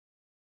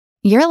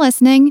You're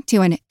listening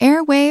to an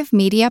Airwave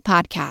Media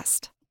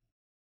Podcast.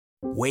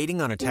 Waiting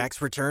on a tax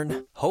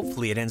return?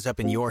 Hopefully it ends up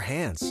in your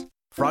hands.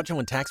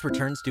 Fraudulent tax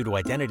returns due to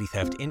identity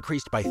theft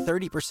increased by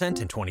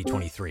 30% in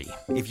 2023.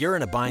 If you're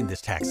in a bind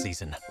this tax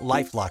season,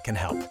 LifeLock can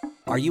help.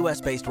 Our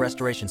U.S.-based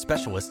restoration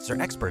specialists are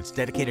experts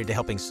dedicated to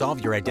helping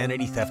solve your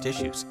identity theft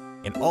issues.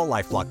 And all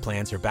LifeLock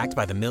plans are backed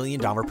by the $1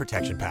 Million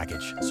Protection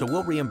Package. So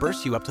we'll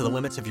reimburse you up to the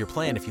limits of your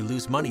plan if you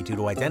lose money due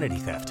to identity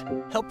theft.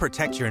 Help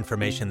protect your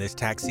information this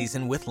tax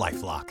season with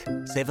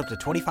LifeLock. Save up to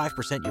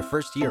 25% your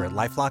first year at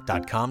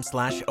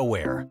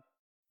LifeLock.com/aware.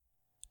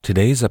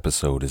 Today's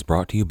episode is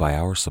brought to you by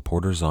our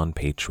supporters on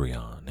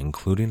Patreon,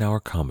 including our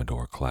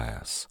Commodore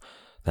class.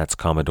 That's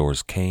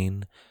Commodores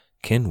Kane,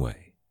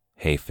 Kinway,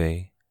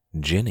 Hefe,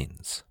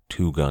 Jennings,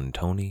 Two Gun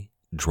Tony,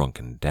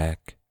 Drunken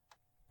Dak,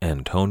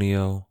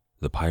 Antonio,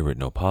 the Pirate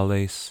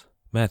Nopales,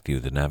 Matthew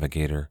the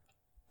Navigator,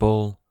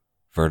 Bull,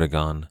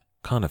 Vertigon,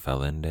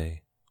 Conifelende,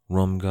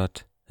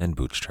 Rumgut, and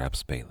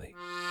Bootstraps Bailey.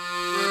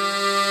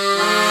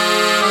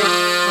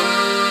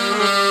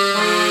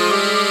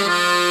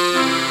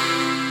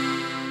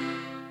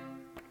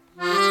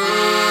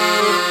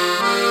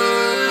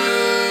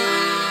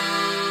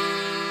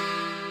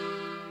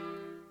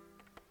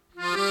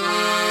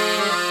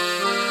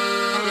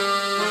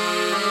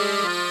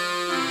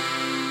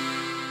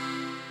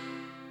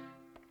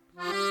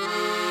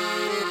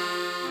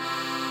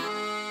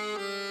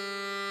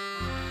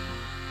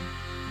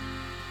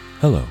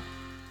 Hello.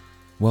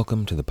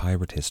 Welcome to the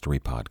Pirate History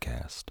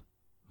Podcast.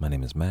 My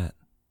name is Matt.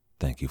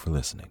 Thank you for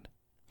listening.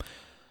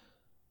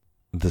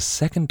 The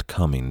Second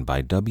Coming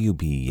by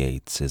W.B.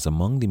 Yeats is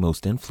among the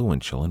most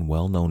influential and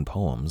well-known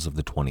poems of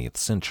the 20th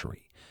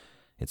century.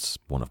 It's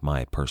one of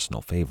my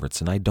personal favorites,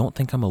 and I don't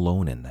think I'm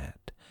alone in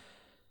that.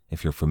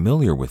 If you're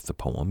familiar with the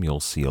poem, you'll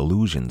see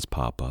allusions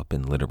pop up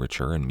in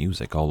literature and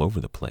music all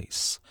over the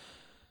place.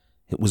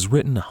 It was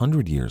written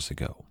 100 years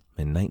ago,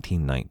 in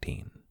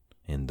 1919.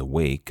 In the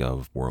wake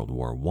of World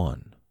War I.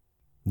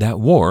 That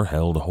war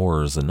held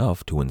horrors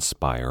enough to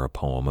inspire a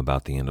poem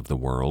about the end of the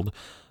world,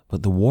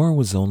 but the war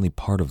was only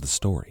part of the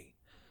story.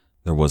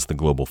 There was the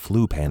global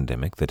flu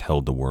pandemic that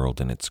held the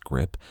world in its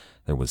grip.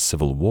 There was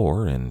civil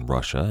war in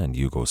Russia and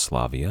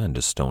Yugoslavia and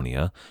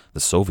Estonia. The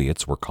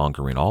Soviets were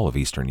conquering all of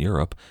Eastern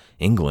Europe.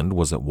 England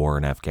was at war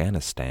in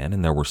Afghanistan,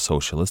 and there were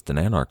socialist and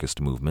anarchist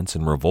movements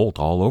in revolt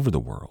all over the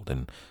world,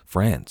 in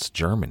France,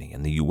 Germany,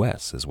 and the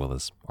U.S., as well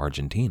as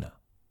Argentina.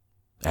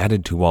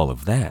 Added to all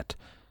of that,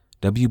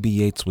 W.B.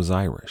 Yeats was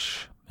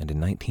Irish, and in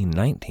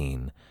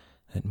 1919,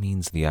 that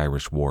means the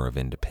Irish War of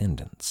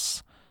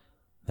Independence.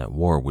 That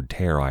war would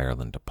tear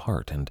Ireland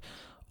apart, and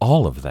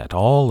all of that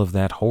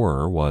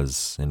horror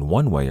was, in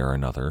one way or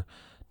another,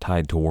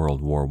 tied to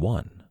World War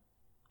I.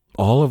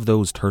 All of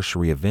those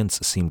tertiary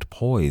events seemed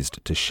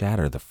poised to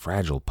shatter the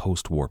fragile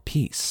post-war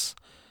peace.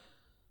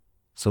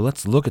 So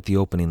let's look at the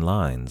opening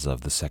lines of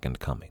The Second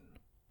Coming.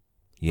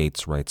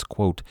 Yeats writes,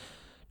 quote,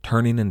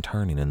 "Turning and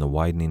turning in the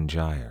widening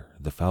gyre,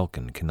 the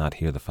falcon cannot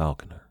hear the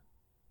falconer.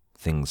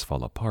 Things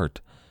fall apart,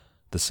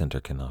 the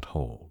center cannot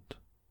hold."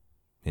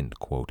 End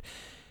quote.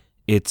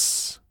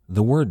 It's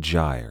the word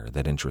gyre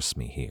that interests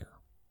me here.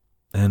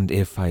 And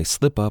if I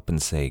slip up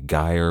and say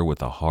gyre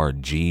with a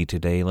hard G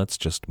today, let's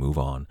just move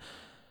on.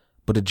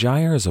 But a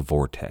gyre is a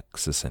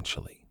vortex,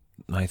 essentially.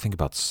 I think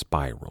about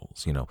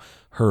spirals.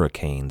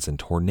 Hurricanes and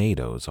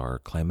tornadoes are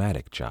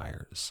climatic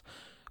gyres.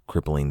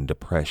 Crippling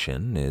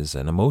depression is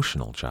an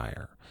emotional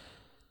gyre.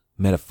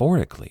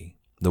 Metaphorically,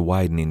 the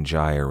widening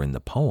gyre in the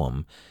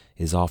poem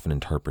is often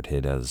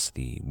interpreted as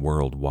the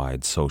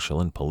worldwide social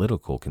and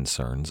political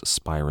concerns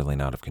spiraling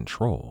out of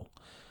control.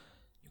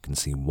 You can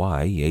see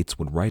why Yeats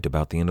would write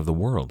about the end of the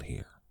world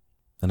here.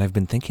 And I've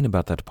been thinking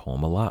about that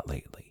poem a lot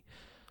lately,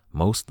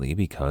 mostly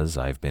because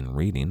I've been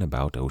reading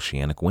about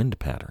oceanic wind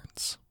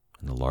patterns.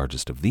 And the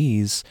largest of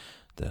these,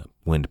 the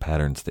wind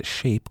patterns that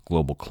shape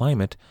global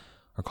climate,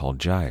 are called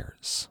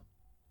gyres.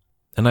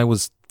 And I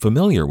was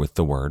familiar with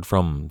the word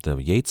from the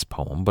Yeats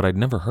poem, but I'd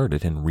never heard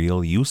it in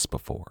real use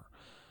before.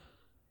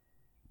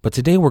 But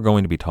today we're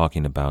going to be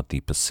talking about the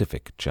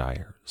Pacific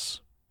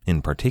gyres.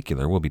 In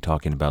particular, we'll be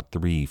talking about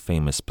 3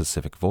 famous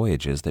Pacific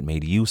voyages that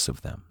made use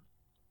of them.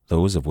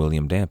 Those of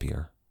William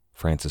Dampier,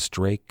 Francis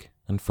Drake,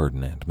 and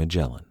Ferdinand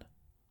Magellan.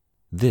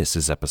 This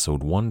is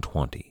episode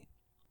 120,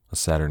 a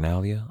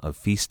Saturnalia of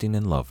feasting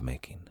and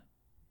lovemaking.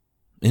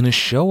 In a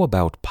show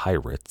about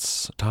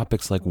pirates,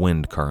 topics like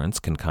wind currents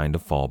can kind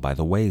of fall by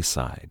the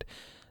wayside.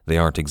 They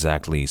aren't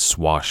exactly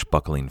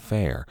swashbuckling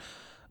fare,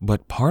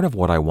 but part of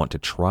what I want to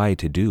try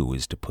to do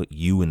is to put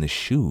you in the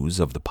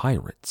shoes of the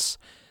pirates.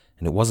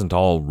 And it wasn't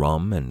all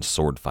rum and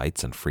sword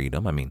fights and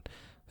freedom. I mean,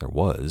 there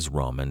was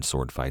rum and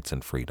sword fights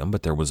and freedom,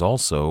 but there was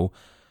also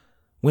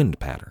wind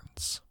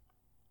patterns.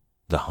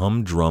 The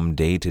humdrum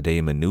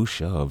day-to-day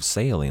minutia of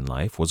sailing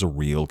life was a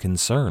real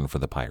concern for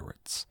the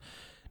pirates.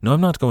 Now,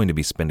 I'm not going to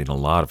be spending a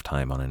lot of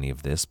time on any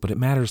of this, but it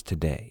matters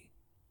today.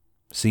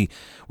 See,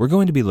 we're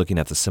going to be looking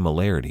at the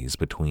similarities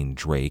between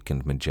Drake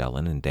and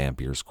Magellan and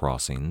Dampier's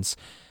crossings,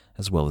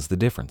 as well as the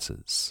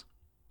differences.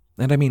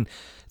 And I mean,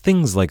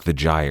 things like the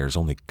gyres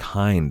only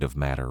kind of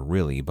matter,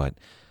 really, but,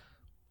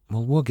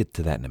 well, we'll get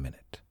to that in a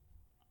minute.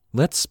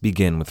 Let's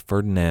begin with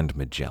Ferdinand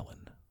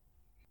Magellan.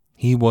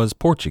 He was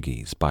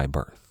Portuguese by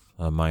birth,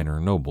 a minor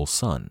noble's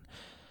son.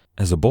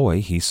 As a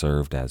boy, he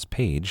served as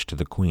page to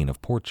the Queen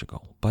of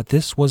Portugal, but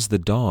this was the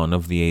dawn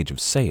of the age of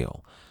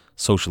sail.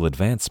 Social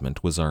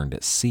advancement was earned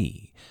at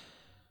sea.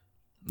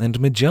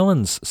 And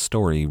Magellan's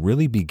story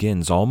really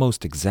begins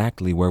almost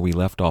exactly where we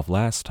left off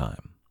last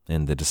time,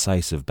 in the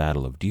decisive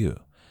Battle of Diu.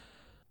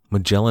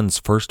 Magellan's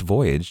first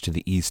voyage to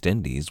the East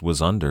Indies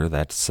was under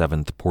that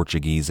 7th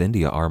Portuguese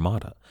India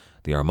Armada,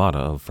 the Armada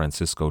of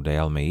Francisco de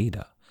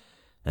Almeida,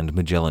 and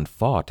Magellan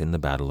fought in the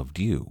Battle of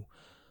Diu,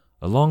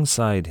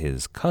 alongside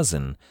his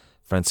cousin,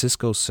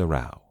 Francisco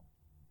Serrao.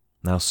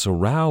 Now,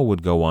 Serrao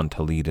would go on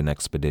to lead an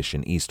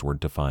expedition eastward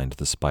to find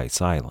the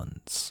Spice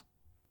Islands.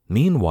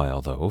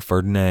 Meanwhile, though,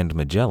 Ferdinand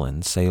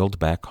Magellan sailed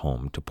back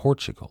home to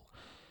Portugal.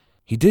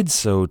 He did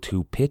so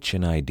to pitch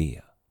an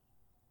idea.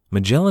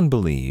 Magellan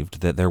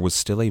believed that there was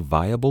still a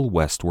viable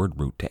westward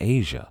route to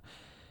Asia,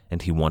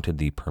 and he wanted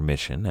the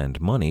permission and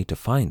money to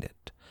find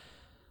it.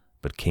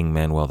 But King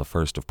Manuel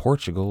I of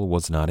Portugal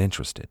was not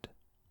interested.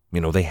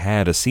 They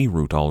had a sea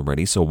route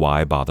already, so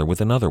why bother with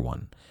another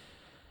one?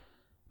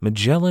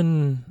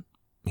 Magellan,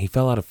 he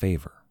fell out of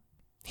favor.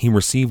 He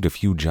received a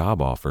few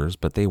job offers,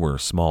 but they were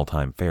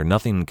small-time fare,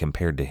 nothing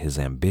compared to his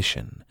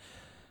ambition.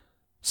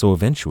 So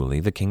eventually,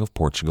 the King of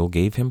Portugal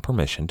gave him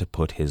permission to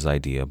put his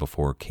idea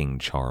before King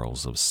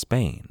Charles of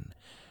Spain.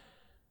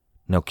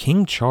 Now,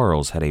 King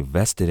Charles had a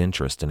vested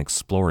interest in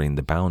exploring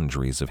the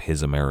boundaries of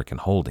his American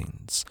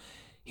holdings.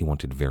 He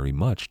wanted very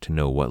much to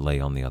know what lay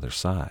on the other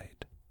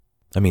side.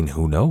 I mean,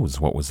 who knows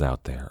what was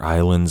out there?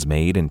 Islands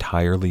made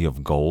entirely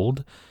of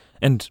gold?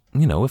 And,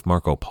 if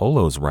Marco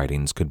Polo's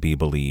writings could be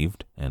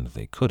believed, and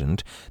they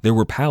couldn't, there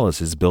were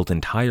palaces built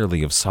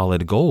entirely of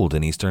solid gold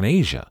in Eastern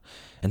Asia,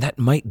 and that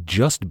might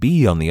just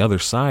be on the other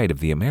side of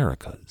the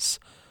Americas.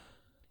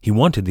 He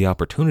wanted the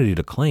opportunity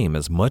to claim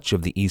as much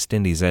of the East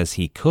Indies as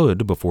he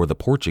could before the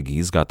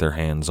Portuguese got their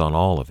hands on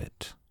all of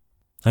it.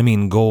 I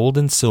mean, gold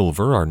and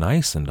silver are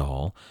nice and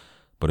all,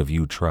 but have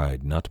you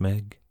tried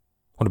nutmeg?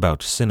 What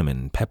about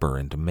cinnamon, pepper,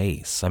 and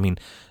mace? I mean,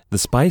 the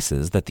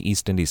spices that the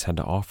East Indies had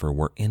to offer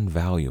were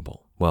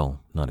invaluable.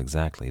 Well, not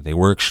exactly. They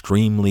were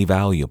extremely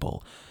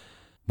valuable.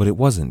 But it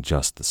wasn't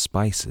just the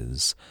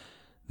spices.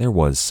 There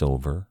was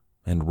silver,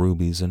 and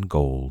rubies, and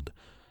gold,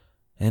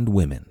 and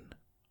women.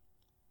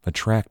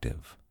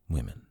 Attractive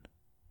women.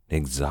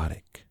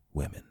 Exotic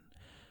women.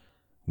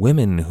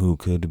 Women who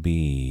could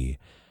be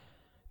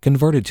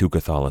converted to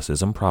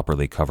Catholicism,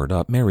 properly covered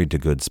up, married to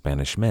good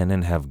Spanish men,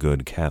 and have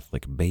good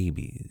Catholic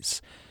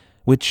babies,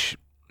 which,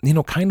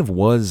 kind of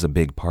was a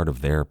big part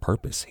of their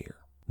purpose here.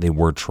 They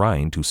were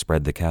trying to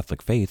spread the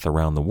Catholic faith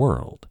around the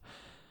world.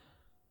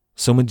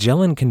 So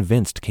Magellan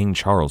convinced King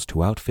Charles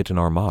to outfit an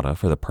armada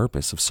for the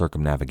purpose of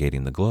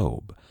circumnavigating the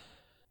globe.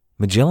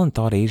 Magellan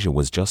thought Asia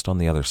was just on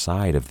the other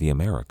side of the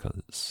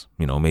Americas.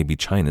 Maybe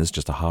China's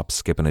just a hop,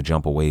 skip, and a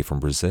jump away from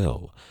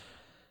Brazil.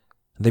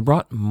 They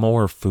brought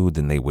more food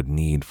than they would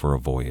need for a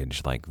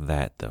voyage like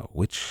that, though,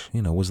 which,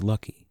 was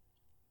lucky.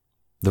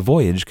 The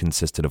voyage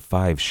consisted of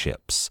 5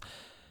 ships,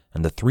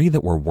 and the 3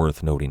 that were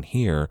worth noting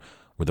here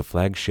were the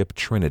flagship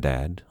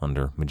Trinidad,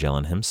 under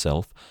Magellan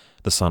himself,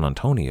 the San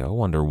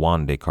Antonio, under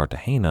Juan de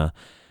Cartagena,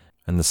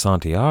 and the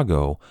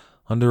Santiago,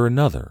 under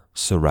another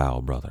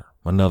Serrao brother,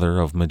 another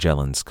of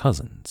Magellan's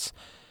cousins.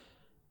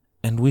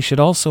 And we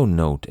should also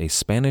note a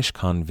Spanish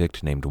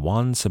convict named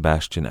Juan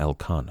Sebastian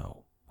Elcano,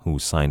 who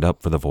signed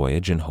up for the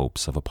voyage in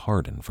hopes of a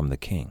pardon from the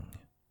king.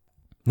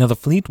 Now, the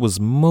fleet was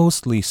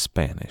mostly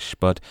Spanish,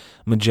 but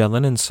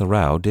Magellan and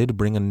Serrao did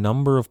bring a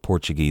number of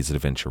Portuguese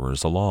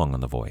adventurers along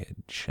on the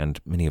voyage, and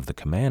many of the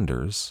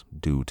commanders,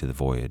 due to the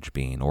voyage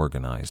being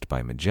organized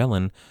by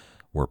Magellan,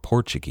 were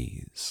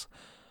Portuguese.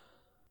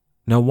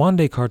 Now, Juan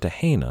de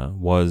Cartagena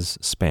was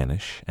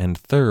Spanish and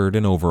third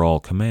in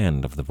overall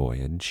command of the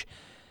voyage,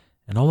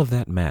 and all of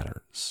that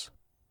matters.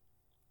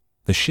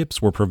 The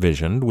ships were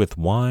provisioned with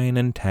wine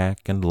and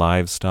tack and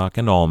livestock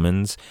and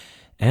almonds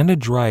and a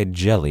dried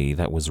jelly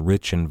that was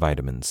rich in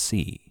vitamin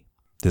C.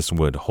 This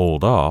would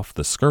hold off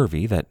the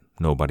scurvy that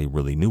nobody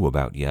really knew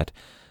about yet,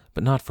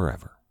 but not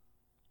forever.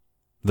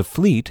 The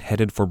fleet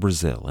headed for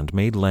Brazil and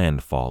made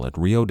landfall at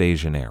Rio de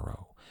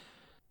Janeiro.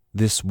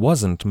 This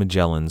wasn't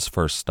Magellan's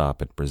first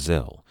stop at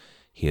Brazil.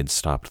 He had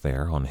stopped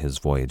there on his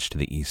voyage to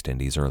the East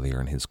Indies earlier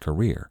in his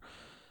career.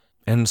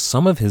 And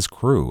some of his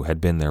crew had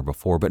been there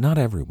before, but not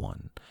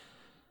everyone.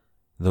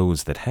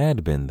 Those that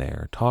had been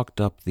there talked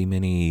up the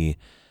many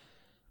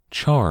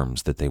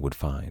charms that they would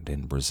find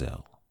in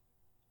Brazil.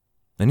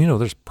 And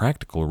there's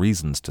practical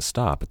reasons to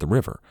stop at the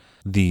river.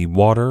 The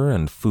water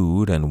and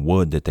food and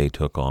wood that they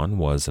took on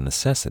was a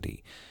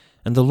necessity,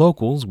 and the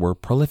locals were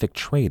prolific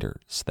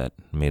traders that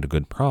made a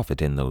good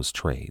profit in those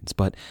trades.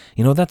 But,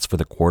 that's for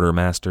the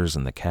quartermasters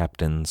and the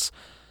captains.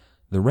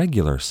 The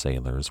regular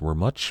sailors were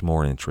much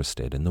more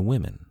interested in the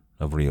women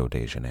of Rio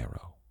de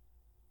Janeiro.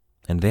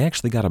 And they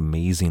actually got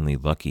amazingly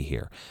lucky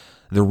here.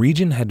 The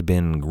region had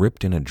been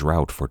gripped in a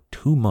drought for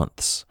 2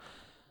 months,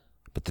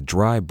 but the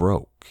dry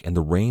broke and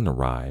the rain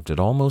arrived at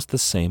almost the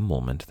same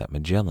moment that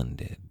Magellan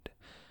did.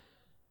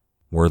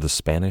 Were the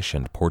Spanish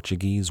and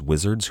Portuguese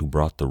wizards who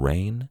brought the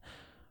rain?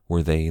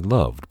 Were they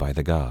loved by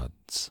the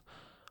gods?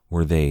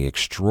 Were they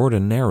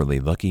extraordinarily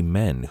lucky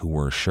men who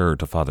were sure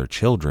to father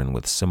children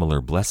with similar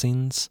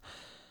blessings?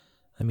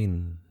 I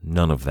mean,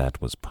 none of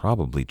that was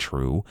probably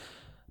true,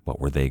 but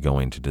were they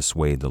going to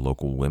dissuade the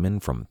local women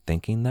from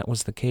thinking that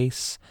was the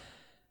case?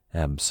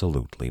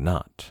 Absolutely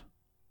not.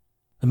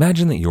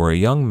 Imagine that you're a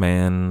young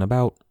man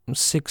about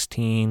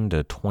 16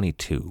 to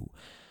 22.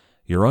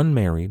 You're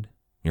unmarried,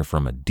 you're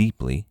from a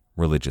deeply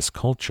religious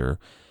culture,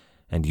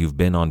 and you've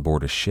been on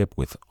board a ship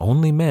with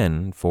only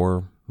men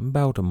for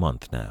about a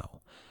month now.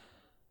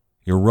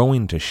 You're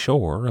rowing to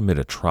shore amid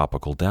a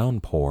tropical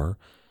downpour,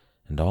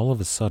 and all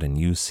of a sudden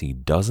you see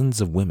dozens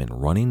of women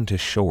running to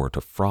shore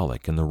to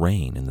frolic in the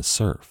rain and the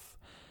surf.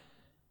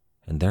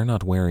 And they're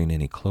not wearing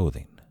any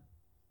clothing.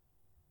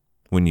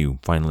 When you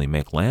finally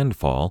make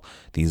landfall,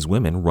 these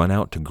women run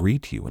out to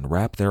greet you and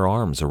wrap their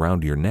arms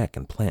around your neck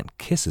and plant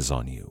kisses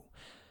on you.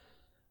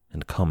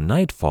 And come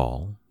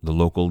nightfall, the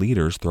local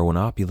leaders throw an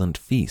opulent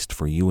feast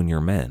for you and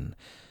your men,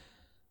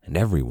 and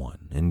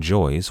everyone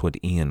enjoys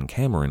what Ian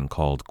Cameron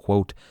called,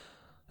 quote,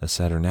 a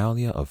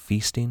Saturnalia of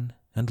feasting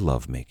and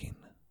lovemaking,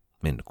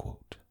 end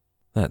quote.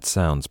 That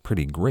sounds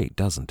pretty great,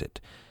 doesn't it?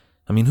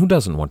 I mean, who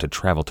doesn't want to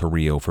travel to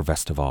Rio for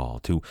Festival,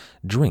 to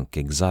drink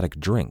exotic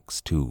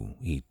drinks, to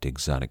eat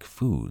exotic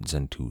foods,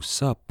 and to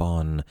sup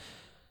on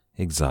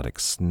exotic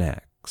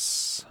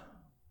snacks?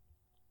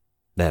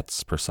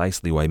 That's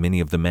precisely why many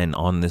of the men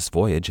on this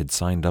voyage had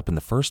signed up in the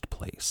first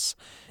place.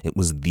 It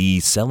was the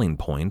selling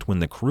point when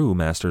the crew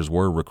masters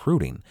were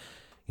recruiting.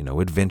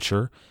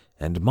 Adventure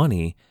and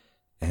money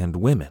and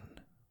women.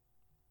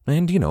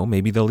 And,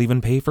 maybe they'll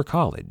even pay for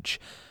college.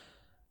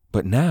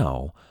 But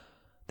now,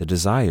 the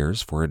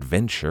desires for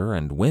adventure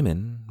and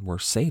women were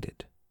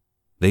sated.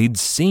 They'd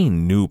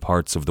seen new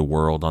parts of the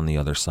world on the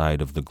other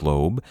side of the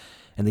globe,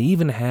 and they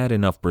even had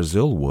enough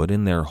Brazil wood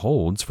in their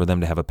holds for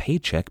them to have a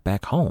paycheck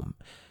back home.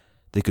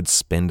 They could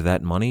spend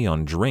that money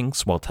on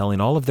drinks while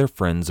telling all of their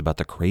friends about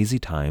the crazy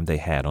time they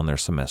had on their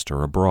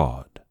semester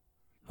abroad.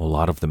 A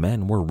lot of the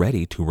men were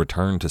ready to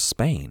return to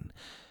Spain,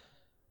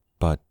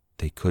 but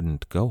they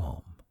couldn't go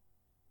home.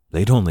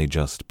 They'd only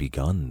just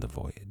begun the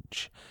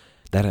voyage.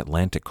 That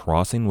Atlantic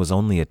crossing was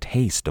only a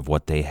taste of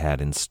what they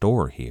had in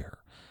store here.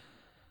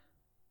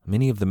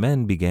 Many of the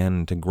men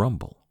began to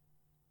grumble,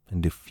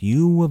 and a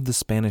few of the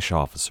Spanish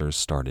officers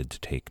started to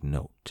take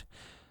note.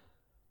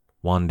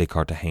 Juan de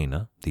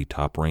Cartagena, the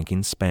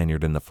top-ranking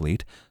Spaniard in the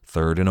fleet,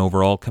 third in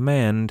overall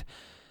command,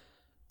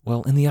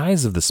 well, in the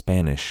eyes of the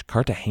Spanish,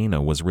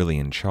 Cartagena was really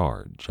in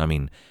charge. I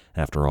mean,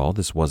 after all,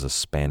 this was a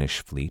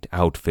Spanish fleet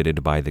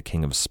outfitted by the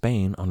King of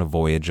Spain on a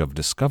voyage of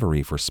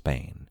discovery for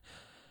Spain.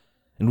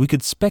 And we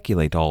could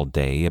speculate all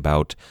day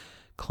about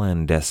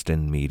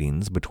clandestine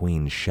meetings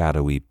between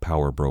shadowy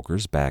power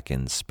brokers back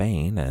in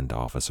Spain and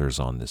officers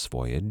on this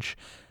voyage.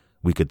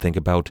 We could think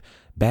about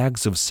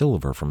bags of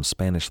silver from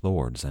Spanish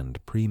lords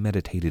and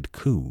premeditated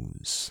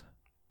coups.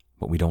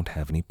 But we don't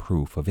have any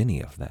proof of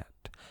any of that.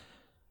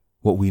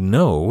 What we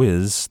know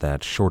is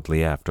that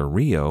shortly after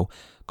Rio,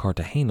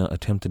 Cartagena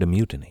attempted a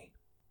mutiny.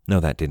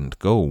 Now, that didn't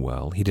go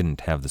well. He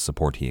didn't have the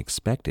support he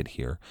expected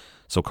here,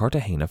 so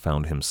Cartagena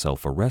found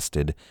himself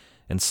arrested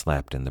and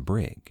slapped in the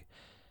brig.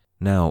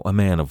 Now, a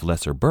man of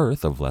lesser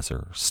birth, of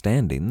lesser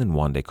standing than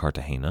Juan de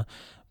Cartagena,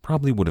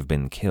 probably would have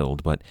been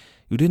killed, but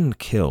you didn't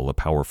kill a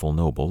powerful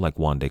noble like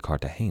Juan de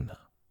Cartagena.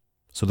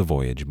 So the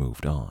voyage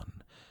moved on.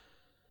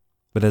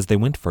 But as they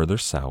went further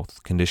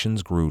south,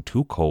 conditions grew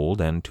too cold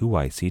and too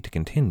icy to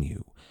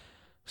continue,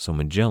 so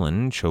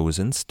Magellan chose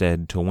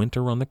instead to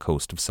winter on the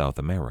coast of South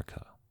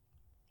America.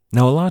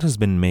 Now, a lot has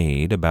been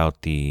made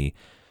about the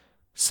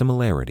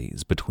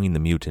similarities between the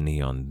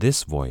mutiny on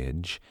this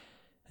voyage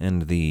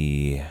and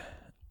the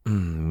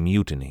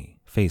mutiny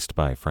faced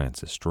by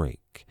Francis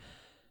Drake,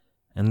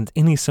 and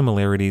any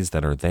similarities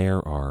that are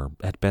there are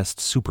at best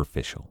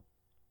superficial.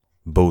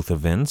 Both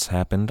events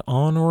happened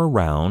on or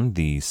around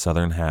the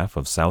southern half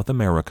of South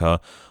America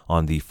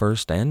on the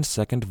first and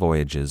second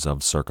voyages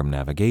of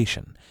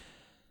circumnavigation.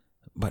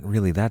 But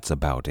really, that's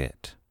about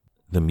it.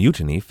 The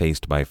mutiny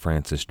faced by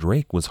Francis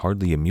Drake was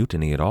hardly a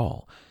mutiny at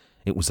all.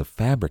 It was a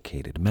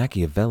fabricated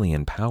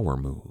Machiavellian power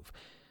move.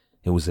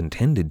 It was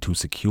intended to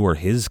secure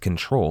his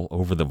control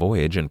over the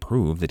voyage and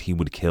prove that he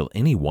would kill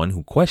anyone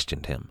who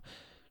questioned him.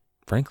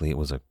 Frankly, it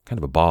was a kind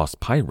of a boss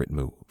pirate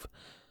move.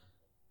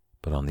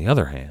 But on the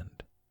other hand,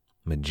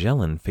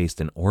 Magellan faced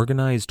an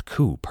organized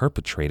coup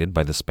perpetrated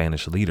by the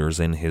Spanish leaders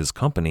in his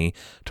company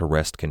to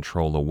wrest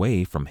control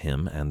away from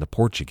him and the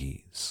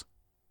Portuguese.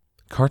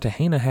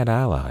 Cartagena had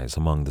allies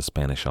among the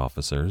Spanish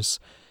officers,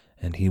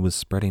 and he was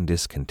spreading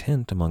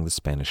discontent among the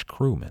Spanish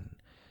crewmen.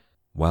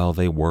 While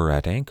they were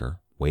at anchor,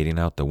 waiting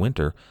out the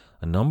winter,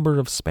 a number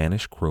of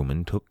Spanish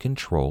crewmen took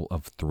control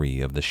of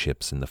 3 of the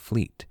ships in the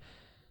fleet,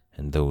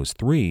 and those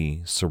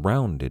 3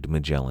 surrounded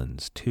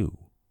Magellan's 2.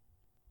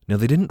 Now,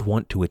 they didn't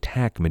want to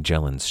attack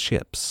Magellan's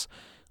ships.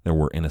 There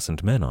were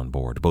innocent men on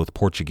board, both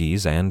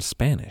Portuguese and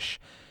Spanish.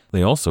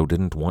 They also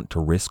didn't want to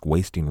risk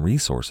wasting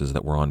resources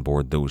that were on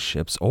board those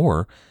ships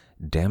or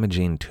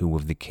damaging two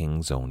of the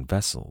king's own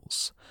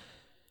vessels.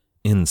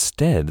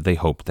 Instead, they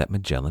hoped that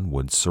Magellan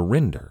would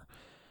surrender.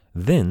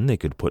 Then they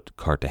could put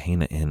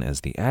Cartagena in as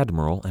the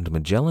admiral, and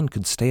Magellan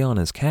could stay on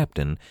as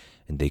captain,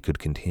 and they could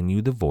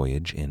continue the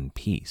voyage in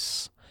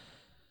peace.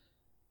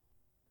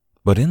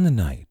 But in the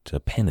night, a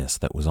pinnace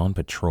that was on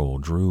patrol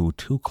drew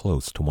too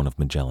close to one of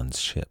Magellan's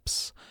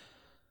ships.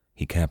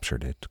 He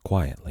captured it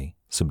quietly,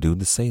 subdued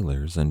the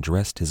sailors, and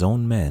dressed his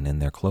own men in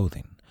their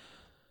clothing.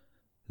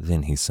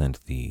 Then he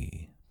sent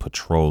the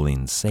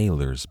patrolling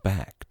sailors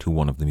back to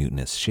one of the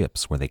mutinous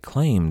ships where they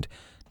claimed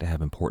to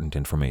have important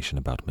information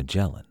about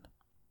Magellan.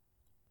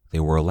 They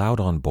were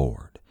allowed on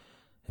board,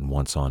 and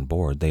once on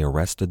board, they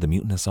arrested the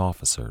mutinous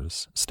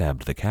officers,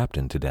 stabbed the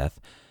captain to death,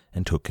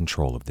 and took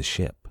control of the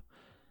ship.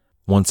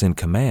 Once in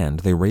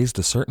command, they raised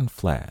a certain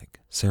flag,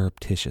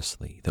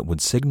 surreptitiously, that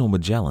would signal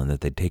Magellan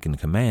that they'd taken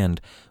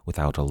command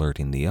without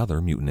alerting the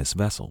other mutinous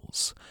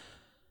vessels.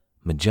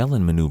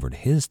 Magellan maneuvered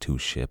his two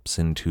ships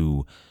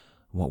into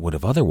what would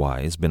have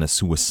otherwise been a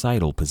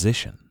suicidal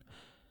position.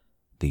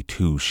 The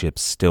two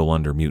ships still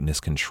under mutinous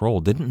control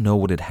didn't know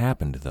what had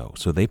happened, though,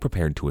 so they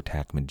prepared to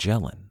attack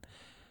Magellan.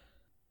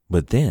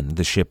 But then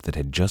the ship that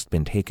had just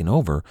been taken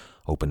over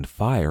opened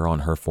fire on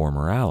her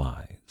former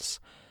allies,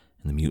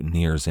 and the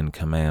mutineers in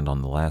command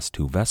on the last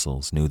two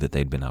vessels knew that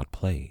they'd been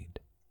outplayed.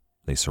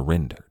 They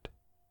surrendered.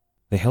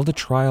 They held a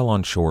trial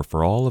on shore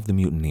for all of the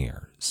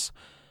mutineers.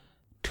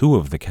 Two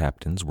of the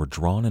captains were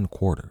drawn and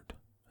quartered,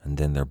 and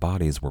then their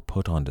bodies were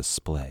put on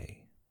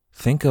display.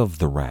 Think of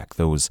the rack,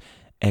 those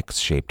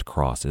X-shaped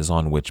crosses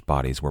on which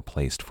bodies were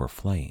placed for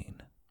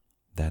flaying.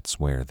 That's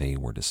where they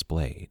were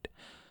displayed.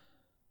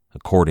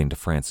 According to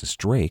Francis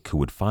Drake, who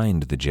would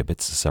find the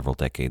gibbets several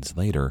decades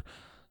later,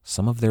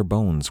 some of their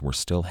bones were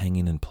still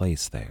hanging in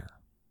place there.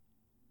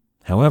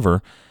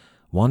 However,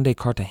 Juan de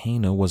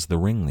Cartagena was the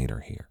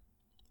ringleader here,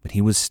 but he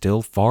was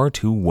still far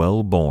too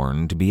well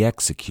born to be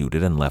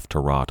executed and left to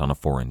rot on a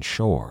foreign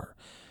shore.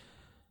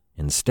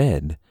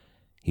 Instead,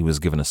 he was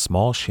given a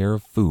small share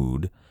of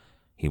food.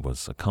 He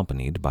was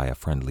accompanied by a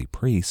friendly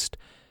priest,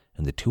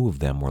 and the two of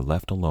them were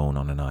left alone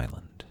on an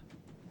island.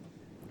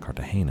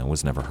 Cartagena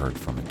was never heard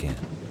from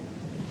again.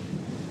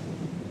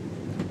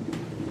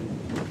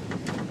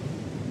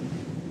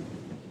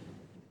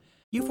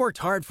 You've worked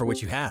hard for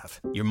what you have.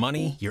 Your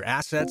money, your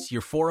assets,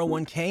 your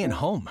 401k, and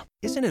home.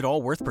 Isn't it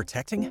all worth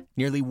protecting?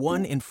 Nearly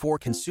 1 in 4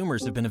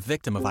 consumers have been a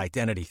victim of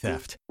identity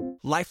theft.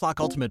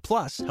 LifeLock Ultimate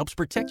Plus helps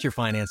protect your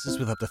finances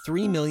with up to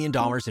 $3 million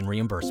in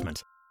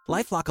reimbursement.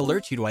 LifeLock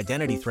alerts you to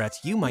identity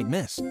threats you might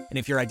miss. And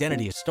if your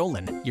identity is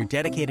stolen, your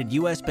dedicated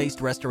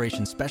U.S.-based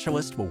restoration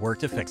specialist will work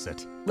to fix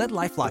it. Let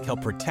LifeLock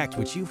help protect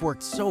what you've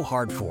worked so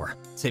hard for.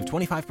 Save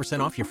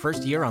 25% off your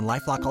first year on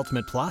LifeLock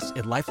Ultimate Plus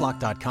at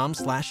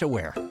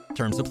LifeLock.com/aware.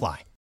 Terms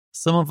apply.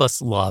 Some of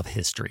us love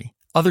history.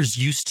 Others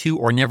used to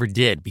or never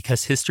did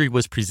because history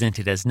was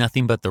presented as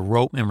nothing but the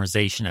rote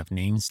memorization of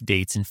names,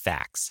 dates, and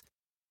facts.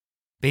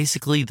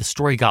 Basically, the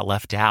story got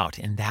left out,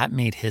 and that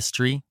made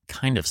history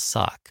kind of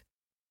suck.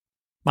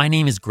 My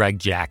name is Greg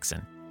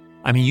Jackson.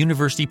 I'm a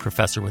university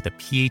professor with a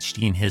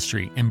PhD in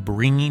history, and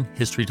bringing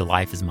history to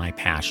life is my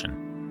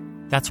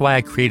passion. That's why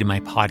I created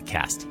my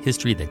podcast,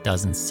 History That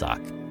Doesn't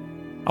Suck.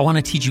 I want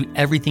to teach you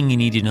everything you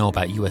need to know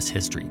about U.S.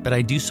 history, but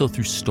I do so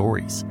through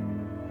stories.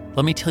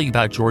 Let me tell you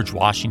about George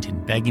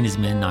Washington begging his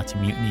men not to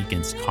mutiny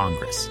against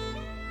Congress,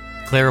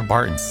 Clara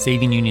Barton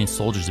saving Union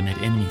soldiers amid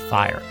enemy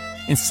fire,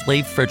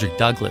 enslaved Frederick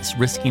Douglass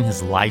risking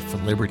his life for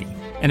liberty,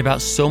 and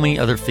about so many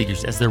other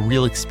figures as their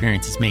real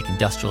experiences make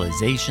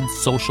industrialization,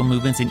 social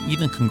movements, and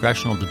even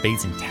congressional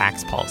debates and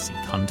tax policy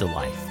come to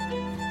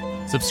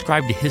life.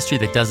 Subscribe to History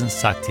That Doesn't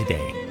Suck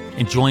today,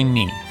 and join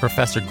me,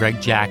 Professor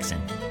Greg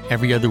Jackson,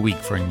 every other week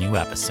for a new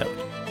episode,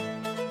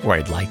 where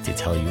I'd like to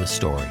tell you a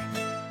story.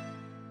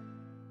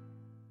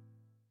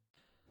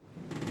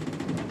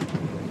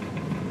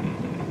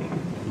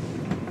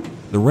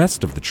 The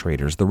rest of the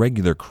traitors, the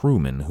regular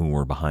crewmen who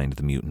were behind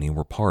the mutiny,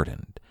 were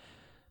pardoned.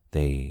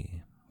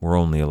 They were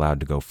only allowed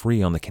to go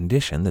free on the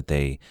condition that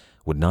they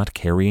would not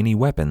carry any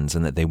weapons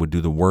and that they would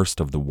do the worst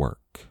of the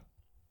work.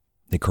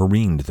 They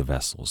careened the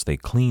vessels, they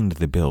cleaned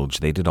the bilge,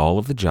 they did all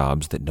of the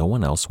jobs that no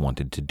one else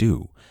wanted to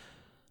do.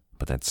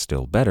 But that's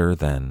still better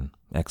than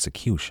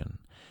execution.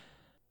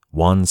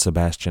 Juan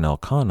Sebastian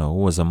Elcano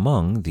was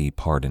among the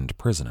pardoned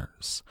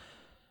prisoners.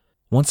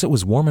 Once it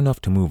was warm enough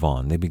to move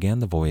on, they began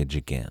the voyage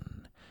again.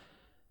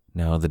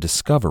 Now, the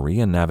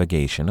discovery and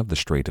navigation of the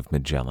Strait of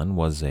Magellan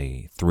was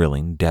a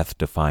thrilling,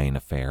 death-defying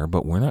affair,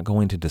 but we're not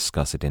going to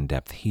discuss it in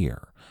depth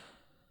here.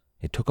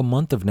 It took a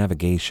month of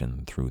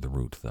navigation through the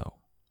route, though.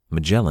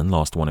 Magellan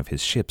lost one of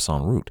his ships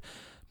en route,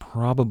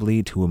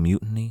 probably to a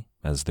mutiny,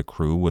 as the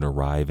crew would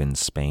arrive in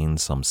Spain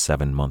some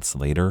 7 months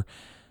later.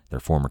 Their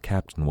former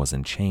captain was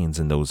in chains,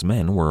 and those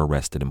men were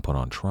arrested and put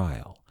on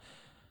trial.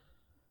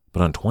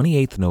 But on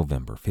 28th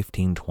November,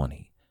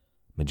 1520,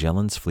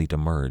 Magellan's fleet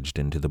emerged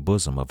into the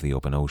bosom of the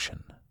open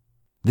ocean.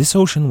 This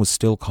ocean was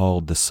still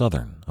called the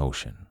Southern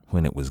Ocean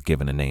when it was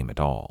given a name at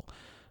all.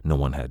 No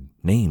one had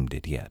named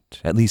it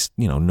yet. At least,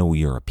 no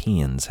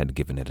Europeans had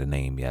given it a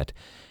name yet,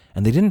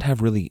 and they didn't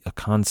have really a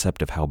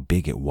concept of how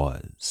big it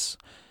was.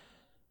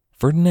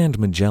 Ferdinand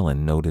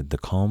Magellan noted the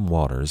calm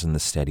waters and the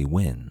steady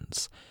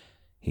winds.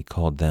 He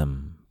called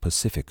them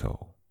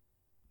Pacifico.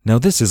 Now,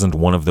 this isn't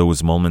one of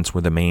those moments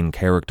where the main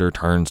character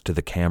turns to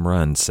the camera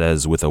and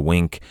says with a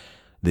wink,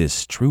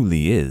 "This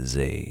truly is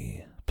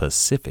a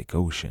Pacific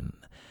Ocean."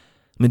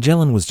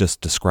 Magellan was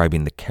just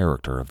describing the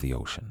character of the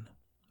ocean.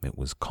 It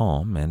was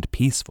calm and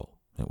peaceful.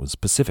 It was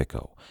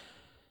Pacifico.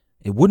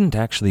 It wouldn't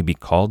actually be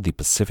called the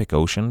Pacific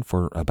Ocean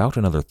for about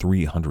another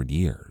 300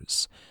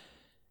 years.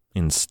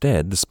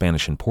 Instead, the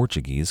Spanish and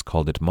Portuguese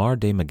called it Mar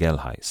de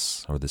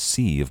Magalhães, or the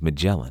Sea of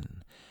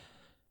Magellan.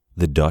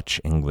 The Dutch,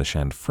 English,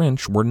 and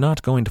French were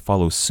not going to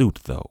follow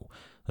suit, though,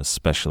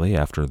 especially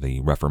after the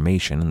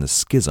Reformation and the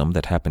schism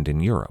that happened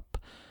in Europe.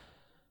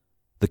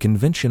 The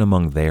convention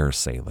among their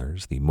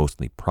sailors, the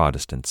mostly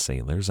Protestant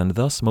sailors, and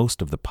thus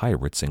most of the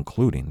pirates,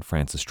 including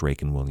Francis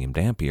Drake and William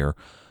Dampier,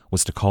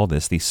 was to call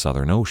this the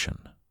Southern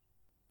Ocean.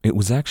 It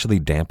was actually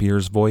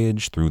Dampier's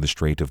voyage through the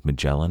Strait of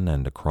Magellan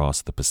and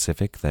across the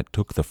Pacific that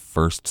took the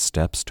first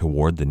steps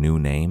toward the new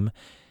name.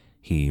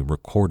 He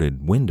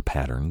recorded wind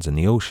patterns in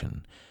the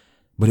ocean.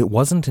 But it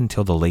wasn't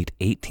until the late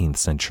 18th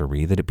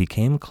century that it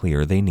became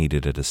clear they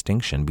needed a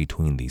distinction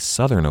between the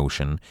Southern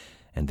Ocean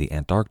and the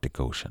Antarctic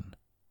Ocean.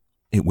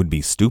 It would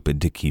be stupid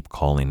to keep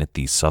calling it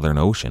the Southern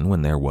Ocean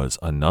when there was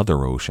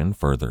another ocean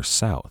further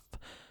south.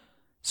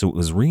 So it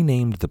was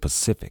renamed the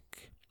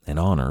Pacific in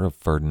honor of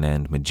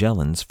Ferdinand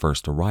Magellan's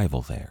first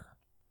arrival there.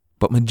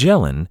 But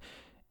Magellan,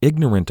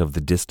 ignorant of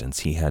the distance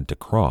he had to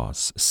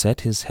cross,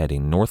 set his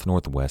heading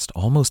north-northwest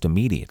almost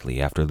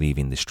immediately after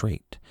leaving the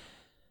strait.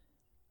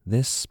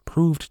 This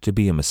proved to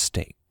be a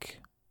mistake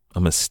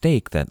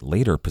that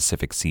later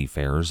Pacific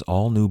seafarers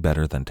all knew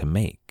better than to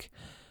make.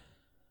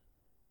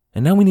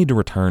 And now we need to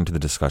return to the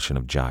discussion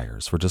of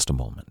gyres for just a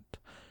moment.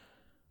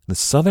 The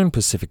Southern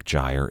Pacific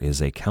gyre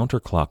is a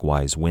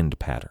counterclockwise wind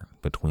pattern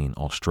between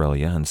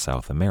Australia and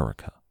South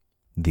America.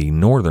 The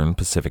Northern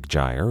Pacific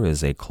gyre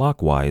is a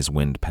clockwise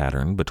wind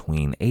pattern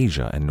between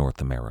Asia and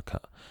North America.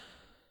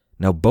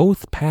 Now,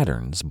 both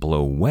patterns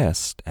blow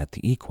west at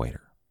the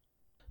equator.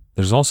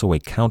 There's also a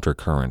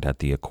countercurrent at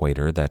the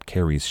equator that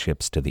carries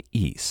ships to the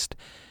east,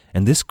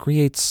 and this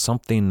creates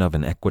something of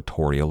an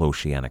equatorial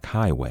oceanic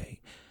highway.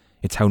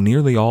 It's how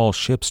nearly all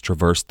ships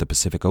traversed the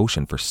Pacific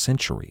Ocean for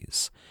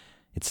centuries.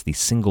 It's the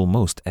single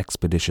most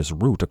expeditious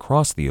route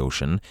across the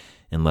ocean,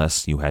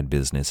 unless you had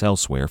business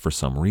elsewhere for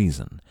some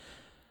reason.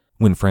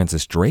 When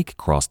Francis Drake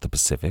crossed the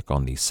Pacific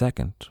on the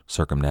second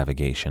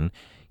circumnavigation,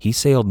 he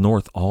sailed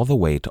north all the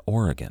way to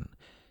Oregon,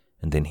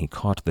 and then he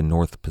caught the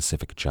North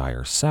Pacific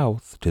gyre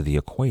south to the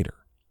equator.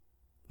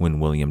 When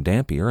William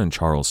Dampier and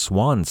Charles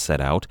Swan set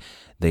out,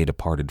 they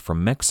departed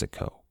from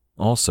Mexico,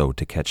 also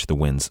to catch the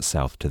winds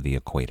south to the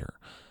equator.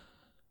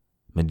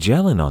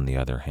 Magellan, on the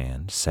other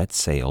hand, set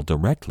sail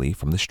directly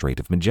from the Strait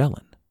of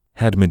Magellan.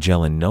 Had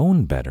Magellan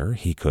known better,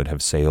 he could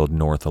have sailed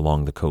north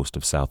along the coast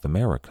of South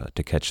America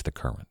to catch the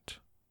current.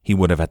 He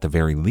would have at the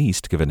very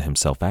least given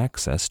himself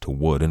access to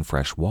wood and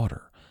fresh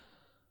water.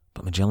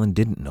 But Magellan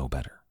didn't know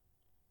better.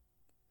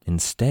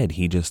 Instead,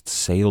 he just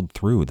sailed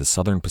through the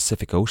southern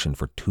Pacific Ocean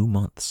for 2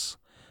 months.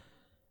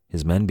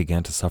 His men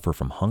began to suffer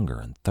from hunger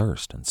and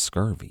thirst and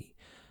scurvy.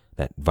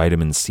 That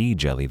vitamin C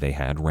jelly they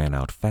had ran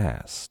out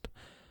fast.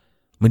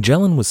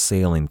 Magellan was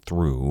sailing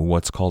through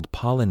what's called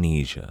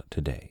Polynesia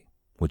today,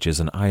 which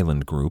is an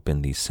island group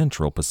in the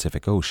central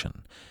Pacific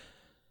Ocean.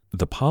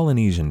 The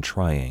Polynesian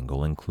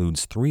Triangle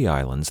includes 3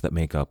 islands that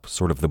make up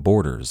sort of the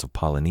borders of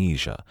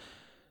Polynesia.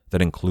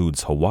 That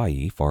includes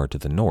Hawaii far to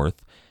the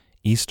north,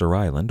 Easter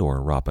Island or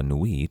Rapa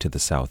Nui to the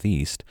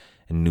southeast,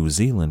 and New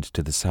Zealand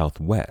to the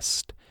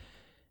southwest.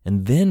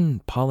 And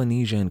then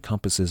Polynesia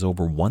encompasses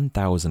over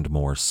 1,000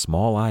 more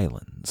small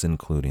islands,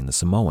 including the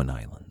Samoan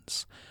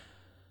Islands.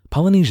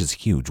 Polynesia's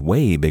huge,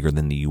 way bigger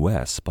than the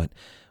U.S., but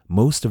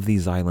most of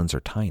these islands are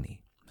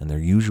tiny, and they're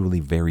usually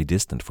very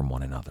distant from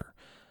one another.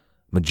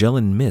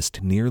 Magellan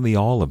missed nearly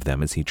all of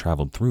them as he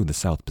traveled through the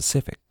South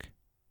Pacific.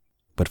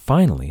 But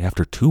finally,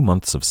 after 2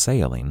 months of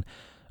sailing,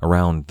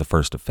 around the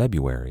 1st of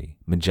February,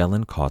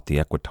 Magellan caught the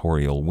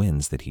equatorial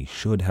winds that he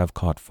should have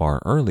caught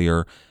far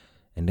earlier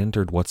and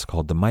entered what's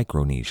called the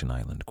Micronesian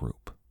island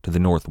group, to the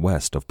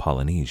northwest of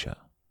Polynesia.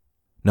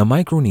 Now,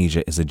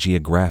 Micronesia is a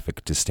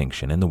geographic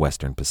distinction in the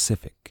Western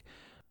Pacific,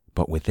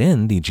 but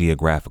within the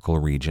geographical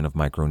region of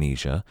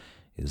Micronesia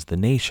is the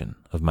nation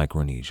of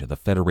Micronesia, the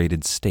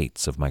Federated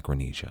States of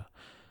Micronesia.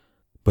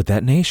 But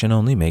that nation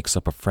only makes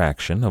up a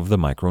fraction of the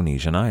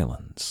Micronesian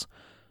islands.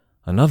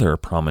 Another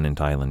prominent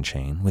island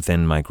chain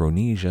within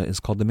Micronesia is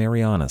called the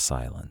Marianas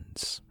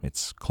Islands.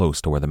 It's close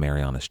to where the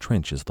Marianas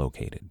Trench is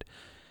located.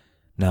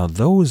 Now,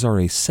 those are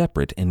a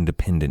separate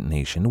independent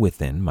nation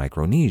within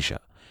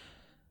Micronesia,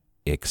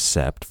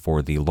 except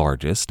for the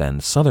largest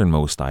and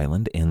southernmost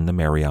island in the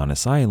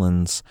Marianas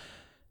Islands,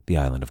 the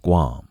island of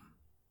Guam.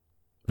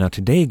 Now,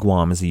 today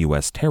Guam is a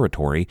U.S.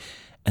 territory,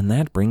 And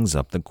that brings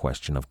up the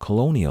question of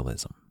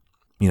colonialism.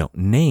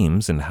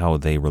 Names and how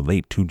they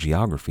relate to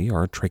geography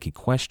are a tricky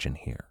question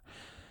here.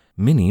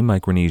 Many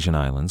Micronesian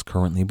islands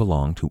currently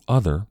belong to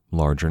other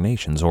larger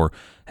nations, or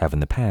have in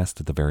the past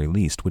at the very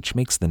least, which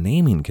makes the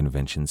naming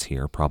conventions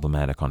here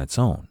problematic on its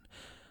own.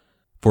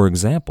 For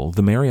example,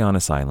 the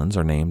Marianas Islands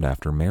are named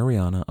after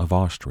Mariana of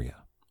Austria,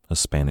 a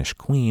Spanish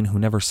queen who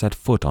never set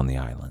foot on the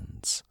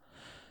islands.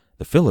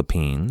 The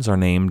Philippines are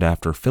named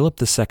after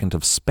Philip II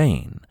of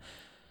Spain,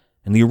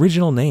 and the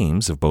original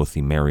names of both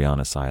the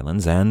Marianas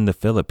Islands and the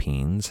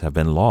Philippines have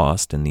been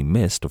lost in the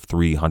mist of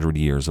 300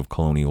 years of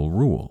colonial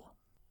rule.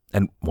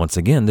 And once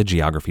again, the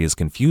geography is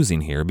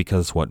confusing here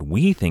because what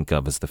we think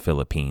of as the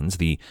Philippines,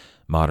 the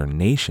modern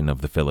nation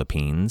of the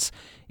Philippines,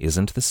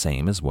 isn't the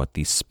same as what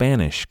the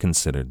Spanish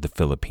considered the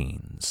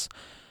Philippines.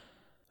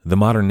 The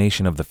modern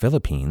nation of the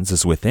Philippines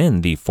is within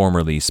the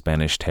formerly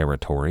Spanish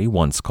territory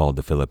once called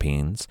the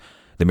Philippines.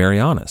 The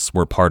Marianas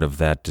were part of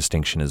that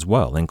distinction as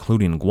well,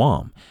 including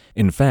Guam.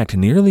 In fact,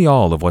 nearly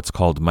all of what's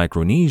called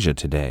Micronesia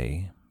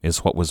today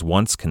is what was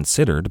once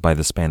considered by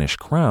the Spanish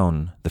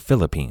crown the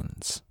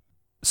Philippines.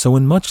 So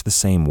in much the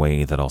same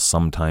way that I'll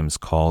sometimes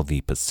call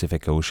the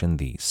Pacific Ocean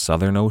the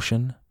Southern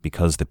Ocean,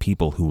 because the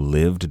people who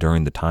lived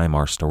during the time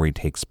our story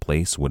takes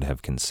place would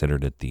have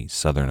considered it the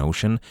Southern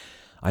Ocean,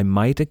 I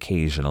might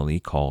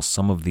occasionally call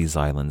some of these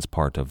islands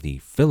part of the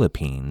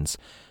Philippines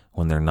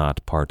when they're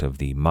not part of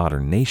the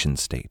modern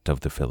nation-state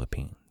of the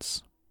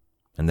Philippines.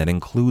 And that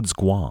includes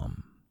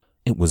Guam.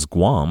 It was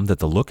Guam that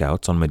the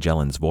lookouts on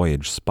Magellan's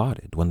voyage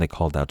spotted when they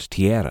called out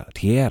Tierra,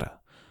 Tierra.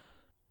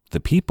 The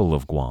people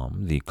of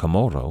Guam, the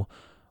Comoro,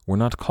 were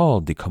not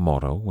called the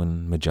Comoro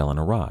when Magellan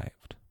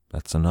arrived.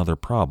 That's another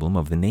problem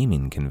of the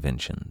naming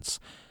conventions.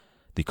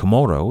 The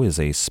Comoro is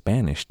a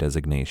Spanish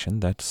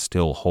designation that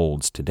still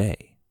holds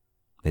today.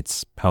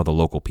 It's how the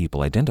local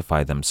people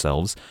identify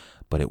themselves,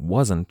 but it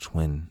wasn't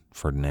when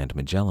Ferdinand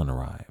Magellan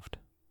arrived.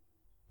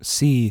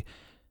 See,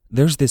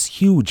 there's this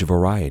huge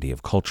variety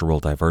of cultural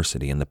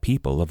diversity in the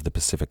people of the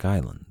Pacific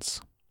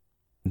Islands.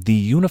 The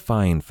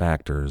unifying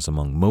factors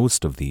among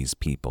most of these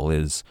people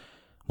is,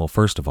 well,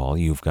 first of all,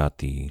 you've got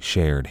the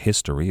shared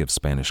history of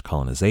Spanish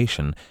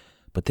colonization,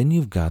 but then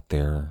you've got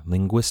their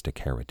linguistic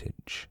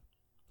heritage.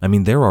 I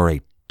mean, there are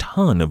a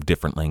ton of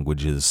different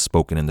languages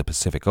spoken in the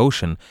Pacific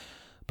Ocean,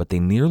 but they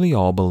nearly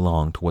all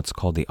belong to what's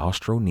called the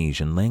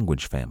Austronesian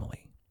language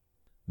family.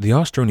 The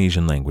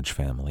Austronesian language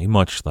family,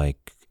 much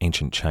like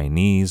ancient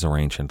Chinese or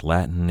ancient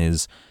Latin,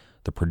 is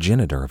the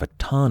progenitor of a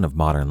ton of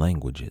modern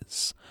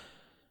languages.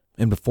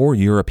 And before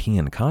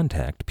European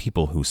contact,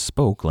 people who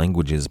spoke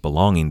languages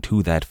belonging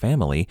to that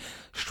family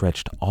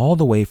stretched all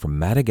the way from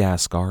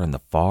Madagascar in the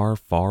far,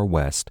 far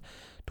west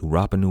to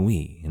Rapa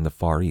Nui in the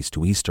far east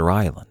to Easter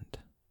Island.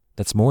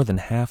 That's more than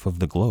half of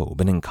the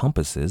globe and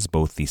encompasses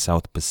both the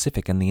South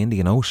Pacific and the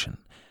Indian Ocean.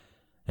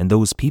 And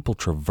those people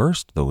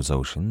traversed those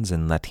oceans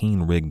in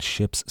lateen-rigged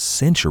ships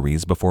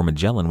centuries before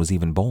Magellan was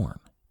even born.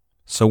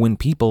 So when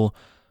people,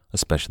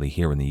 especially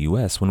here in the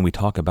U.S., when we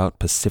talk about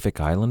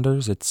Pacific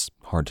Islanders, it's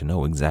hard to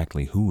know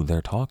exactly who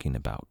they're talking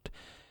about.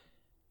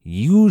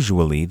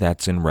 Usually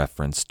that's in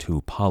reference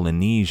to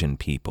Polynesian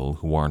people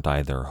who aren't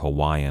either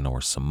Hawaiian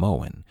or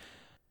Samoan,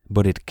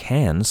 but it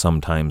can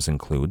sometimes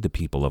include the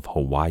people of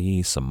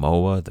Hawaii,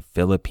 Samoa, the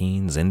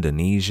Philippines,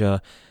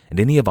 Indonesia, and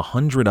any of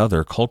 100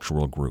 other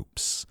cultural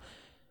groups,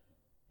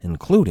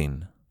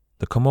 including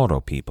the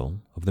Comoro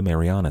people of the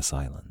Marianas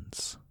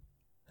Islands.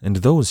 And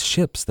those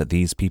ships that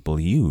these people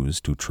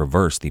used to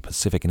traverse the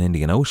Pacific and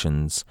Indian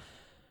Oceans,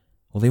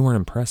 well, they were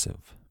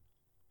impressive.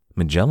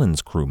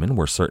 Magellan's crewmen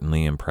were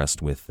certainly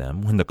impressed with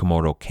them when the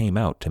Comoro came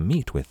out to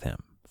meet with him.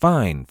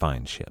 Fine,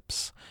 fine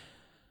ships.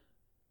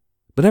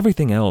 But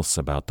everything else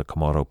about the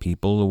Comoro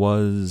people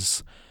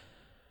was...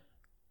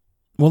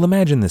 Well,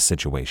 imagine this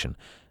situation.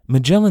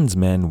 Magellan's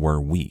men were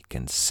weak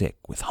and sick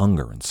with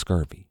hunger and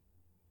scurvy.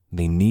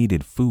 They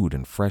needed food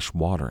and fresh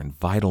water and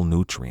vital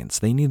nutrients.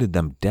 They needed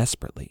them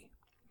desperately.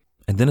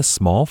 And then a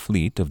small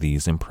fleet of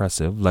these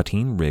impressive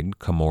lateen-rigged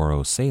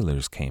Comoro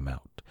sailors came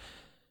out.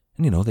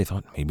 And, they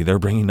thought maybe they're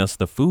bringing us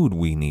the food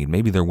we need.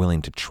 Maybe they're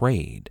willing to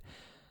trade.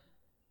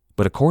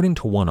 But according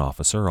to one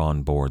officer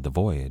on board the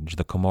voyage,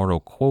 the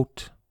Comoro,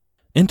 quote,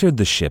 entered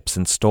the ships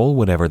and stole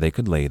whatever they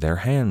could lay their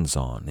hands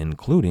on,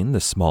 including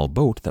the small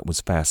boat that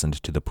was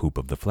fastened to the poop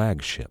of the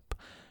flagship.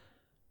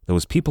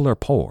 Those people are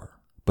poor,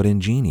 but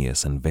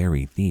ingenious and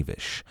very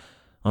thievish,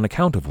 on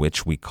account of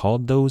which we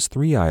called those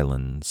 3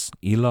 islands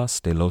Islas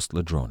de los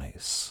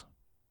Ladrones.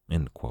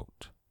 End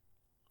quote.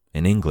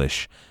 In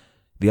English,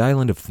 the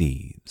Island of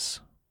Thieves.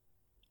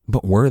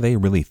 But were they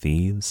really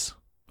thieves?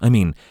 I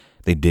mean,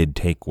 they did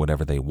take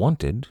whatever they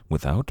wanted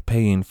without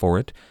paying for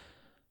it,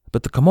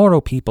 but the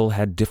Comoro people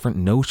had different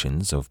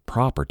notions of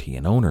property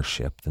and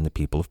ownership than the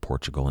people of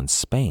Portugal and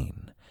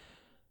Spain.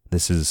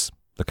 This is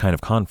the kind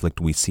of conflict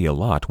we see a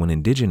lot when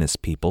indigenous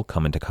people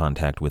come into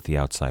contact with the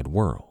outside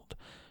world.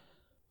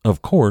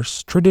 Of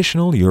course,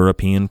 traditional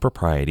European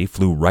propriety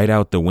flew right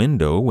out the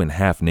window when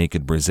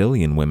half-naked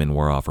Brazilian women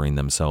were offering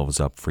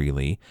themselves up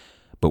freely,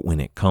 but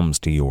when it comes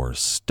to your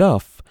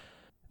stuff,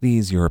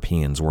 These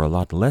Europeans were a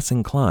lot less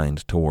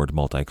inclined toward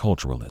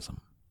multiculturalism.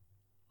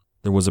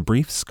 There was a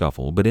brief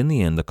scuffle, but in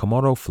the end the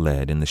Comoro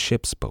fled in the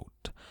ship's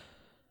boat.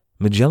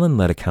 Magellan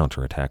led a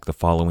counterattack the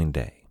following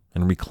day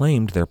and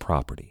reclaimed their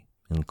property,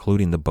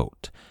 including the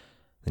boat.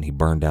 Then he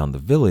burned down the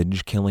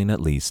village, killing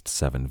at least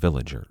 7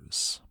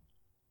 villagers.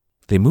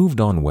 They moved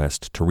on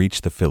west to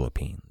reach the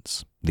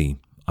Philippines, the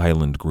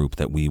island group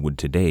that we would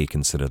today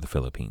consider the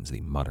Philippines,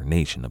 the modern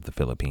nation of the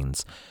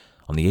Philippines,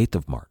 on the 8th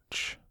of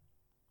March.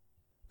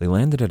 They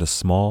landed at a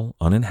small,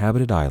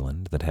 uninhabited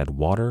island that had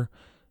water,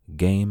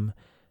 game,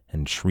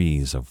 and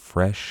trees of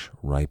fresh,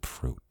 ripe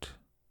fruit.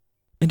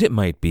 And it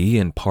might be,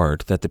 in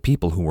part, that the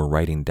people who were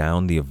writing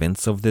down the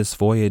events of this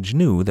voyage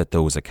knew that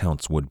those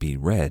accounts would be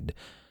read,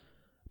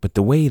 but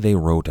the way they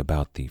wrote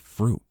about the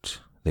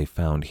fruit they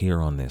found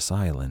here on this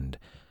island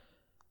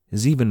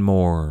is even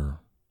more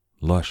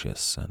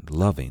luscious and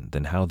loving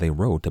than how they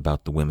wrote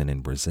about the women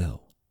in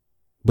Brazil.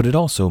 But it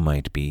also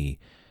might be,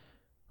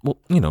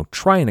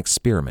 try an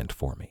experiment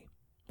for me.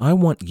 I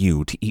want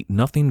you to eat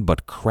nothing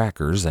but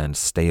crackers and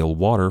stale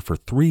water for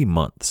 3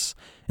 months,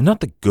 and not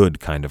the good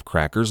kind of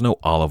crackers, no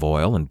olive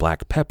oil and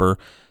black pepper.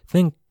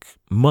 Think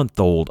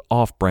month-old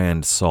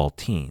off-brand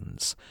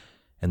saltines,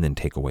 and then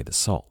take away the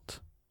salt.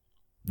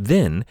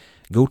 Then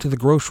go to the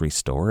grocery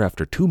store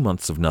after 2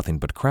 months of nothing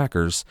but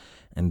crackers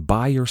and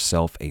buy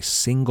yourself a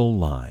single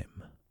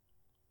lime.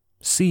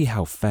 See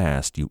how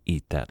fast you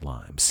eat that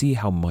lime. See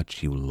how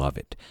much you love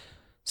it.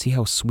 See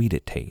how sweet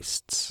it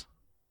tastes.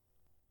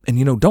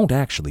 And don't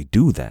actually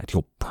do that.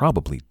 You'll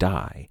probably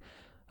die.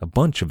 A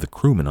bunch of the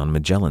crewmen on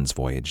Magellan's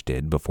voyage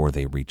did before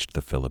they reached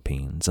the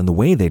Philippines, and the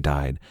way they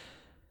died,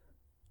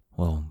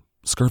 well,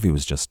 scurvy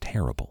was just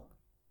terrible.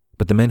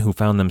 But the men who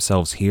found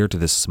themselves here to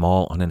this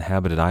small,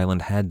 uninhabited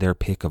island had their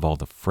pick of all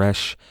the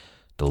fresh,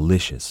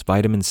 delicious,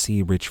 vitamin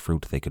C-rich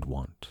fruit they could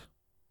want.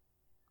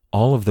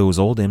 All of those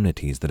old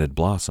enmities that had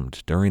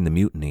blossomed during the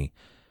mutiny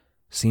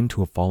seemed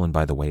to have fallen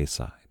by the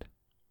wayside.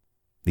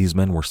 These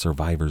men were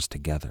survivors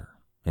together,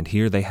 and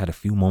here they had a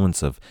few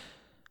moments of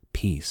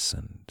peace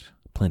and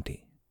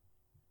plenty.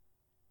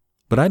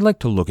 But I'd like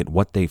to look at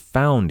what they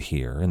found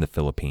here in the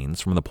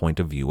Philippines from the point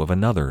of view of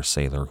another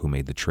sailor who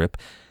made the trip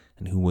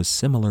and who was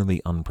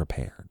similarly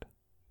unprepared.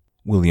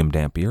 William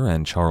Dampier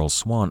and Charles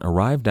Swan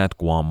arrived at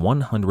Guam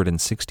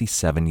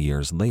 167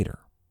 years later,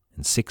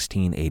 in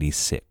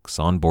 1686,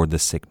 on board the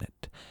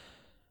Signet.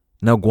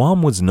 Now,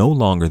 Guam was no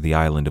longer the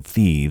island of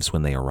thieves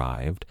when they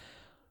arrived.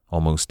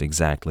 Almost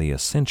exactly a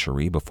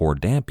century before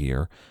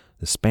Dampier,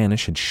 the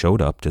Spanish had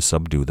showed up to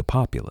subdue the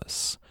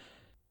populace.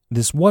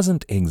 This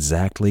wasn't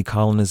exactly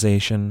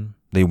colonization.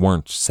 They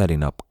weren't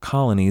setting up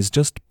colonies,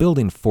 just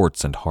building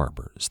forts and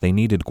harbors. They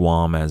needed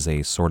Guam as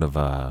a sort of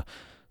a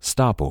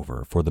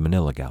stopover for the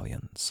Manila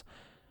galleons.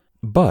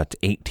 But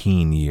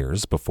 18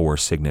 years before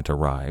Signet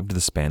arrived,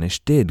 the Spanish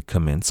did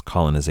commence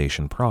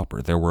colonization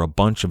proper. There were a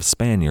bunch of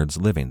Spaniards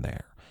living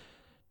there.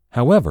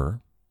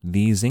 However,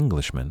 these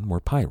Englishmen were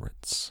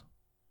pirates.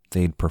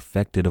 They'd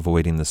perfected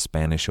avoiding the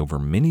Spanish over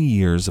many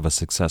years of a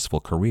successful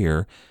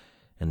career,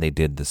 and they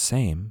did the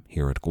same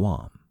here at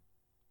Guam.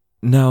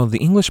 Now,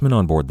 the Englishmen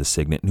on board the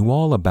Signet knew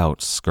all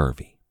about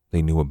scurvy.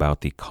 They knew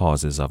about the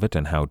causes of it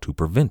and how to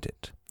prevent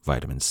it,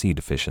 vitamin C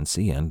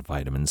deficiency and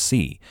vitamin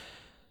C.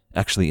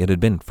 Actually, it had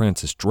been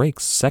Francis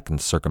Drake's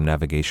second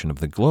circumnavigation of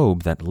the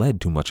globe that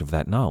led to much of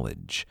that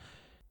knowledge.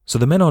 So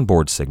the men on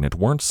board Signet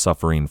weren't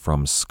suffering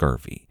from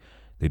scurvy.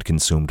 They'd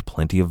consumed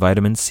plenty of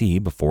vitamin C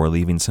before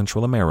leaving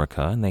Central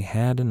America, and they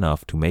had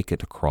enough to make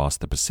it across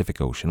the Pacific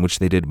Ocean, which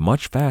they did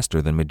much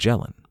faster than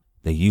Magellan.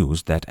 They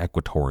used that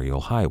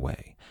equatorial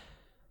highway.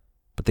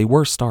 But they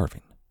were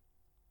starving.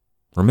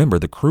 Remember,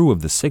 the crew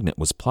of the Signet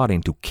was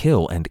plotting to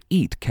kill and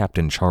eat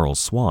Captain Charles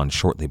Swan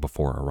shortly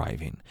before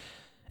arriving.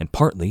 And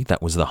partly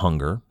that was the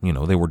hunger.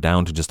 They were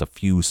down to just a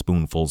few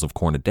spoonfuls of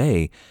corn a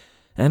day.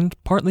 And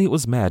partly it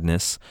was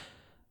madness,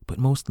 but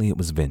mostly it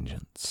was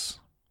vengeance.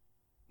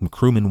 The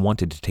crewmen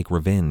wanted to take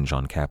revenge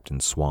on Captain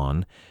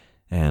Swan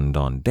and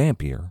on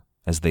Dampier,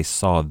 as they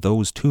saw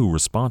those two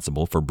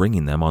responsible for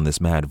bringing them on this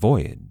mad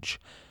voyage.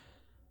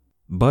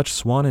 But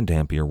Swan and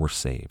Dampier were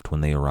saved when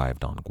they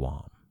arrived on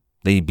Guam.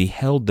 They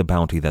beheld the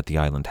bounty that the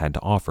island had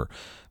to offer,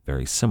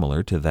 very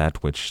similar to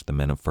that which the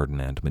men of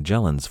Ferdinand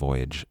Magellan's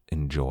voyage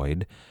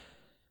enjoyed.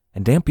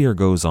 And Dampier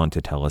goes on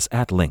to tell us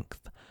at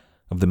length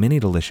of the many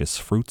delicious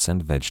fruits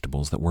and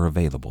vegetables that were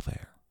available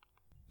there.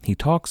 He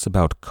talks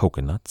about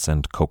coconuts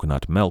and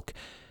coconut milk,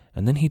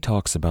 and then he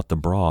talks about the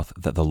broth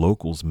that the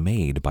locals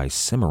made by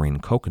simmering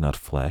coconut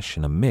flesh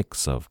in a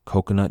mix of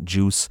coconut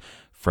juice,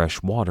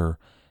 fresh water,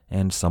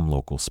 and some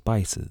local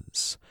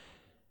spices.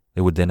 They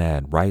would then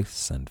add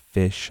rice and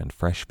fish and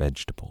fresh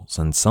vegetables,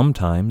 and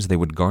sometimes they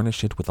would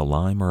garnish it with a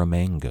lime or a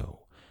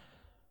mango.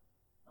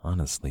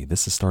 Honestly,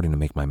 this is starting to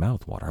make my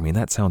mouth water.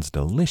 That sounds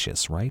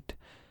delicious, right?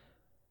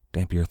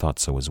 Dampier thought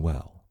so as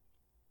well.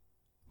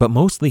 But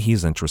mostly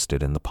he's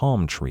interested in the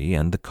palm tree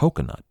and the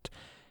coconut.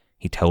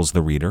 He tells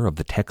the reader of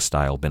the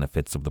textile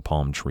benefits of the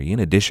palm tree in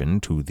addition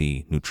to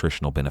the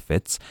nutritional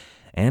benefits,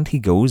 and he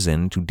goes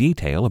into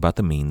detail about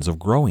the means of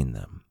growing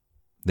them.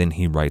 Then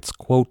he writes,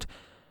 quote,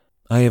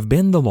 "I have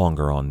been the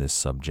longer on this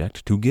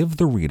subject to give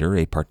the reader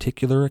a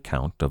particular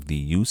account of the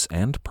use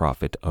and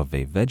profit of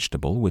a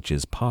vegetable which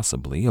is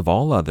possibly, of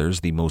all others,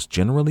 the most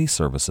generally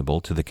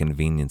serviceable to the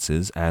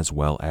conveniences as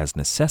well as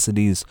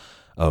necessities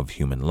of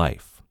human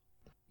life.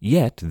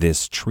 Yet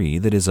this tree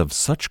that is of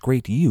such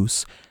great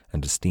use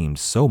and esteemed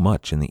so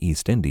much in the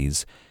East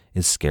Indies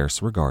is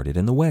scarce regarded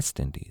in the West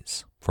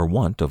Indies, for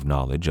want of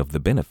knowledge of the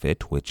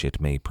benefit which it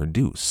may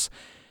produce.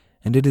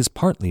 And it is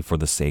partly for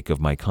the sake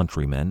of my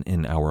countrymen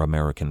in our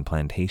American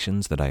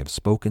plantations that I have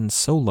spoken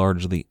so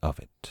largely of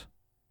it."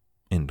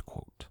 End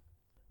quote.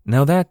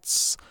 Now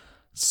that's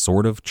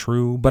sort of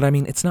true, but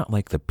it's not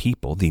like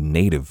the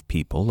native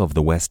people of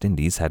the West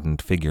Indies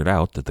hadn't figured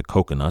out that the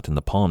coconut and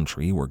the palm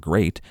tree were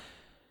great.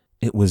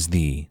 It was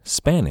the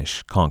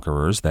Spanish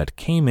conquerors that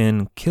came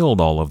in,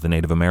 killed all of the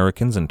Native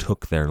Americans, and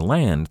took their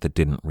land that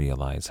didn't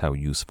realize how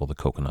useful the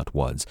coconut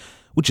was,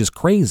 which is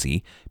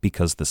crazy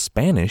because the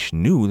Spanish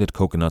knew that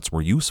coconuts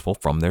were useful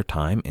from their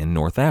time in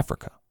North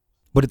Africa.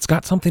 But it's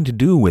got something to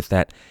do with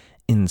that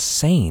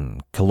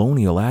insane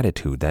colonial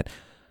attitude, that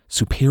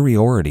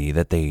superiority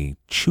that they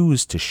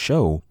choose to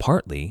show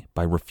partly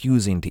by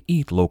refusing to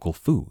eat local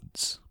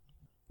foods.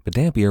 But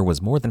Dampier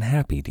was more than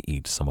happy to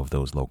eat some of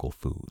those local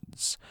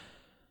foods.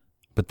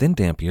 But then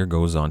Dampier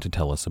goes on to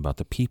tell us about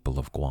the people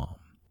of Guam.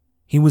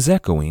 He was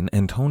echoing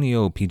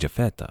Antonio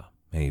Pigafetta,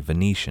 a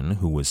Venetian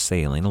who was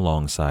sailing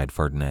alongside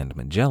Ferdinand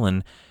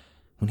Magellan,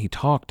 when he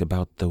talked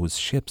about those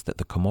ships that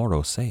the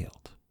Comoro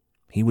sailed.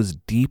 He was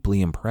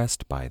deeply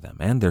impressed by them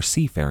and their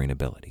seafaring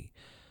ability.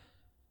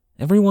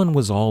 Everyone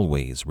was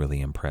always really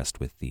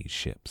impressed with these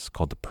ships,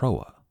 called the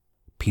proa.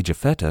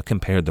 Pigafetta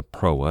compared the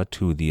proa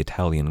to the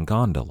Italian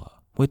gondola,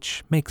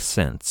 which makes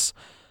sense.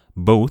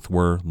 Both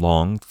were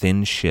long,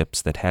 thin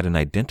ships that had an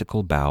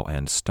identical bow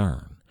and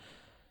stern.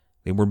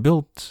 They were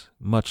built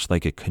much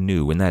like a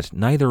canoe in that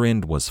neither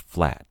end was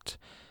flat.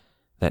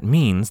 That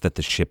means that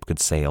the ship could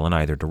sail in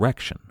either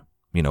direction.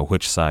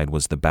 Which side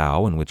was the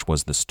bow and which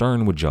was the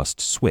stern would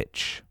just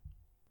switch.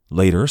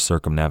 Later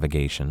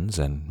circumnavigations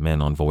and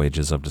men on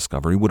voyages of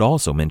discovery would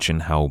also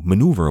mention how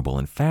maneuverable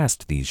and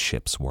fast these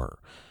ships were.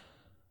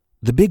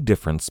 The big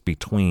difference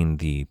between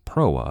the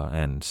proa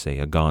and, say,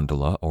 a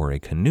gondola or a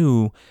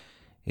canoe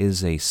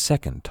is a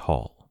second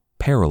hull,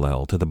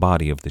 parallel to the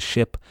body of the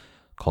ship,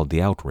 called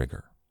the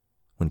outrigger.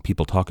 When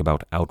people talk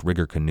about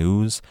outrigger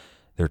canoes,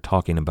 they're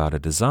talking about a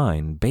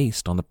design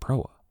based on the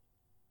proa.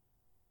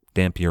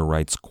 Dampier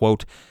writes,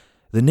 quote,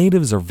 "The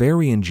natives are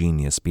very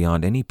ingenious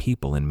beyond any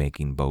people in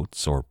making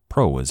boats, or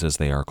proas as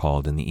they are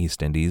called in the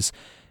East Indies,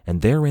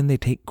 and therein they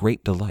take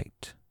great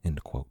delight."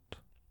 End quote.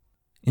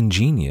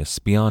 Ingenious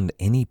beyond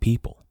any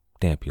people,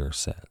 Dampier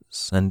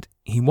says, and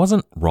he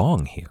wasn't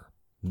wrong here.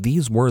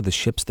 These were the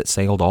ships that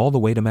sailed all the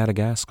way to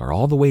Madagascar,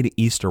 all the way to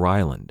Easter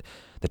Island,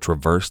 that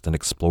traversed and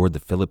explored the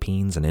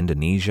Philippines and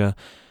Indonesia.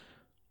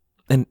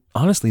 And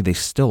honestly, they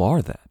still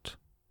are that.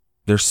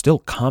 They're still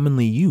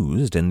commonly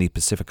used in the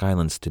Pacific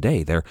Islands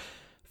today. They're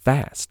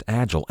fast,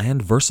 agile,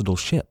 and versatile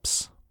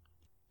ships.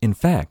 In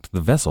fact,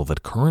 the vessel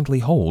that currently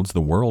holds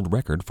the world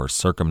record for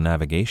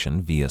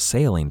circumnavigation via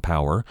sailing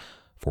power,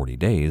 40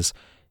 days,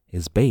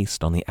 is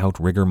based on the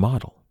outrigger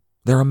model.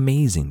 They're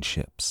amazing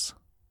ships.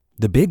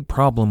 The big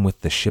problem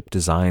with the ship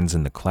designs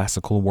in the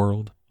classical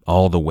world,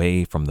 all the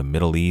way from the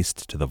Middle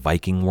East to the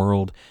Viking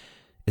world,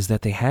 is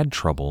that they had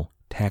trouble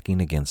tacking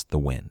against the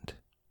wind.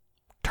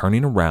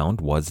 Turning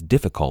around was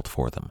difficult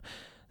for them.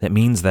 That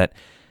means that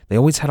they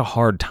always had a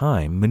hard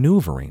time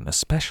maneuvering,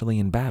 especially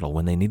in battle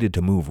when they needed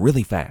to move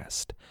really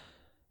fast.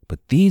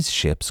 But these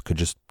ships could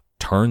just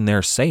turn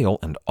their sail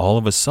and all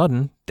of a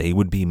sudden they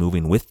would be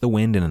moving with the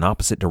wind in an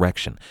opposite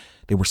direction.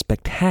 They were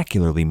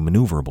spectacularly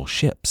maneuverable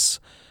ships.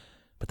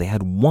 But they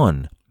had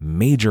one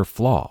major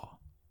flaw.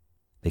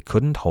 They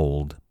couldn't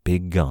hold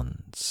big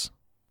guns.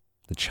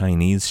 The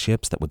Chinese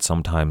ships that would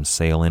sometimes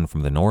sail in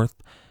from the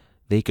north,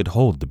 they could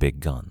hold the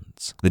big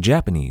guns. The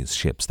Japanese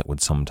ships that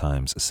would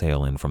sometimes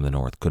sail in from the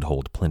north could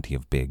hold plenty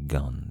of big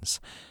guns.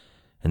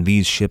 And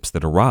these ships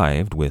that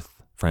arrived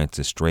with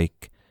Francis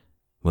Drake,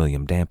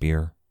 William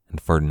Dampier, and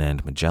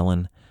Ferdinand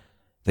Magellan,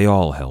 they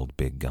all held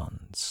big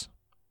guns.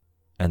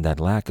 And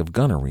that lack of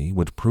gunnery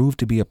would prove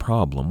to be a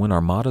problem when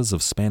armadas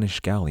of Spanish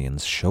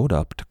galleons showed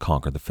up to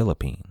conquer the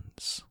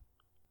Philippines.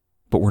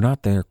 But we're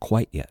not there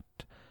quite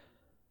yet.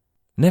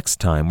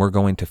 Next time, we're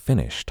going to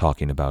finish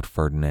talking about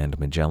Ferdinand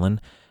Magellan,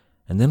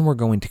 and then we're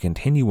going to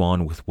continue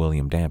on with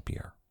William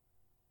Dampier.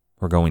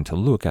 We're going to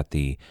look at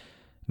the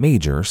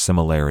major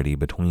similarity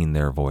between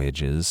their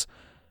voyages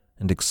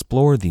and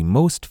explore the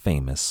most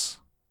famous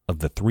of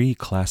the three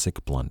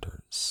classic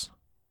blunders.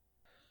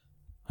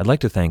 I'd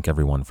like to thank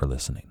everyone for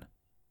listening.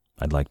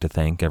 I'd like to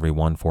thank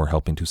everyone for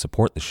helping to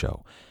support the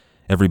show.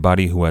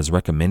 Everybody who has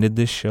recommended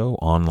this show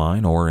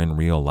online or in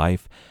real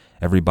life,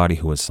 everybody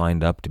who has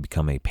signed up to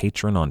become a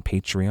patron on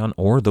Patreon,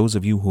 or those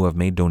of you who have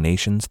made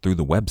donations through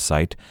the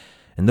website,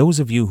 and those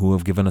of you who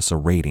have given us a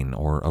rating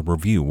or a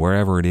review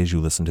wherever it is you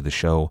listen to the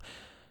show,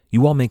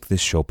 you all make this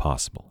show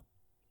possible.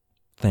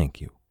 Thank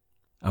you.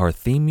 Our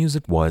theme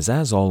music was,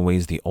 as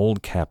always, The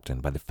Old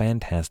Captain by the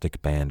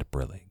fantastic band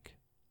Brillig.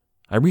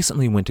 I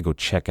recently went to go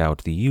check out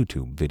the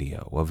YouTube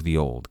video of The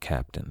Old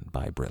Captain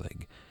by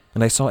Brillig,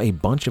 and I saw a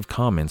bunch of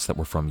comments that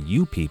were from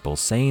you people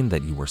saying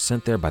that you were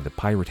sent there by the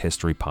Pirate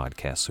History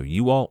Podcast, so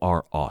you all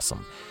are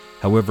awesome.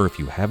 However, if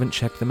you haven't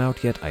checked them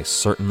out yet, I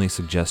certainly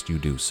suggest you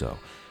do so.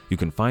 You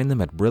can find them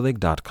at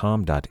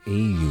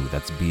brillig.com.au.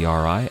 That's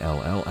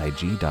brillig.com.au.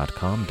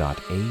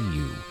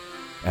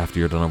 After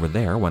you're done over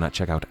there, why not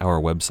check out our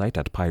website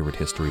at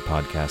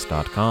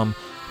piratehistorypodcast.com,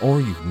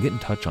 or you can get in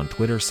touch on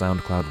Twitter,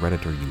 SoundCloud,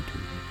 Reddit, or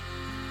YouTube.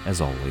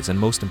 As always, and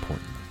most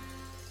importantly,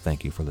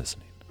 thank you for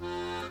listening.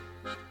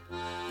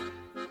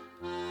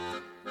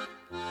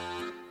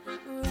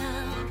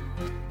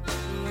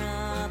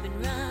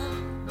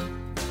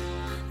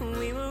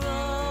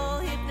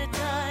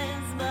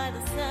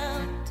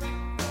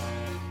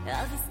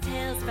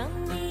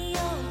 From the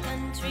old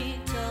country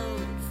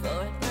told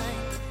for a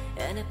pint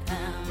and a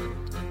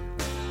pound.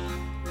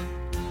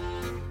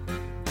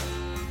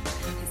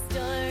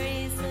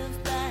 Stories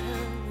of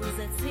battles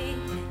at sea,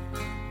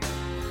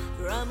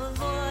 from a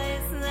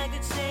voice that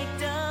could shake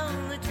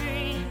down the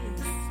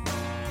trees,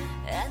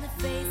 and the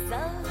face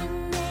of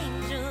an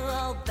angel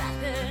all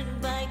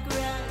battered by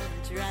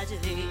grand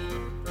tragedy.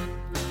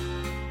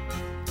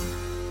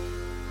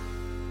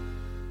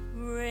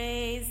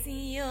 Raise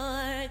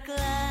your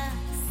glass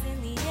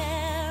in the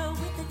air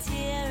with a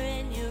tear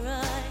in your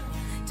eye.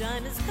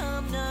 Time has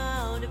come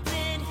now to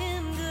bid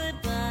him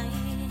goodbye.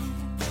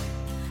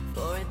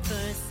 For at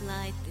first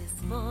light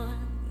this morn,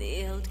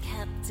 the old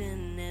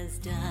captain has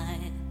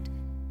died.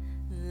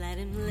 Let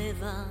him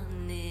live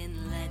on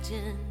in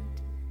legend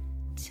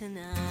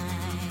tonight.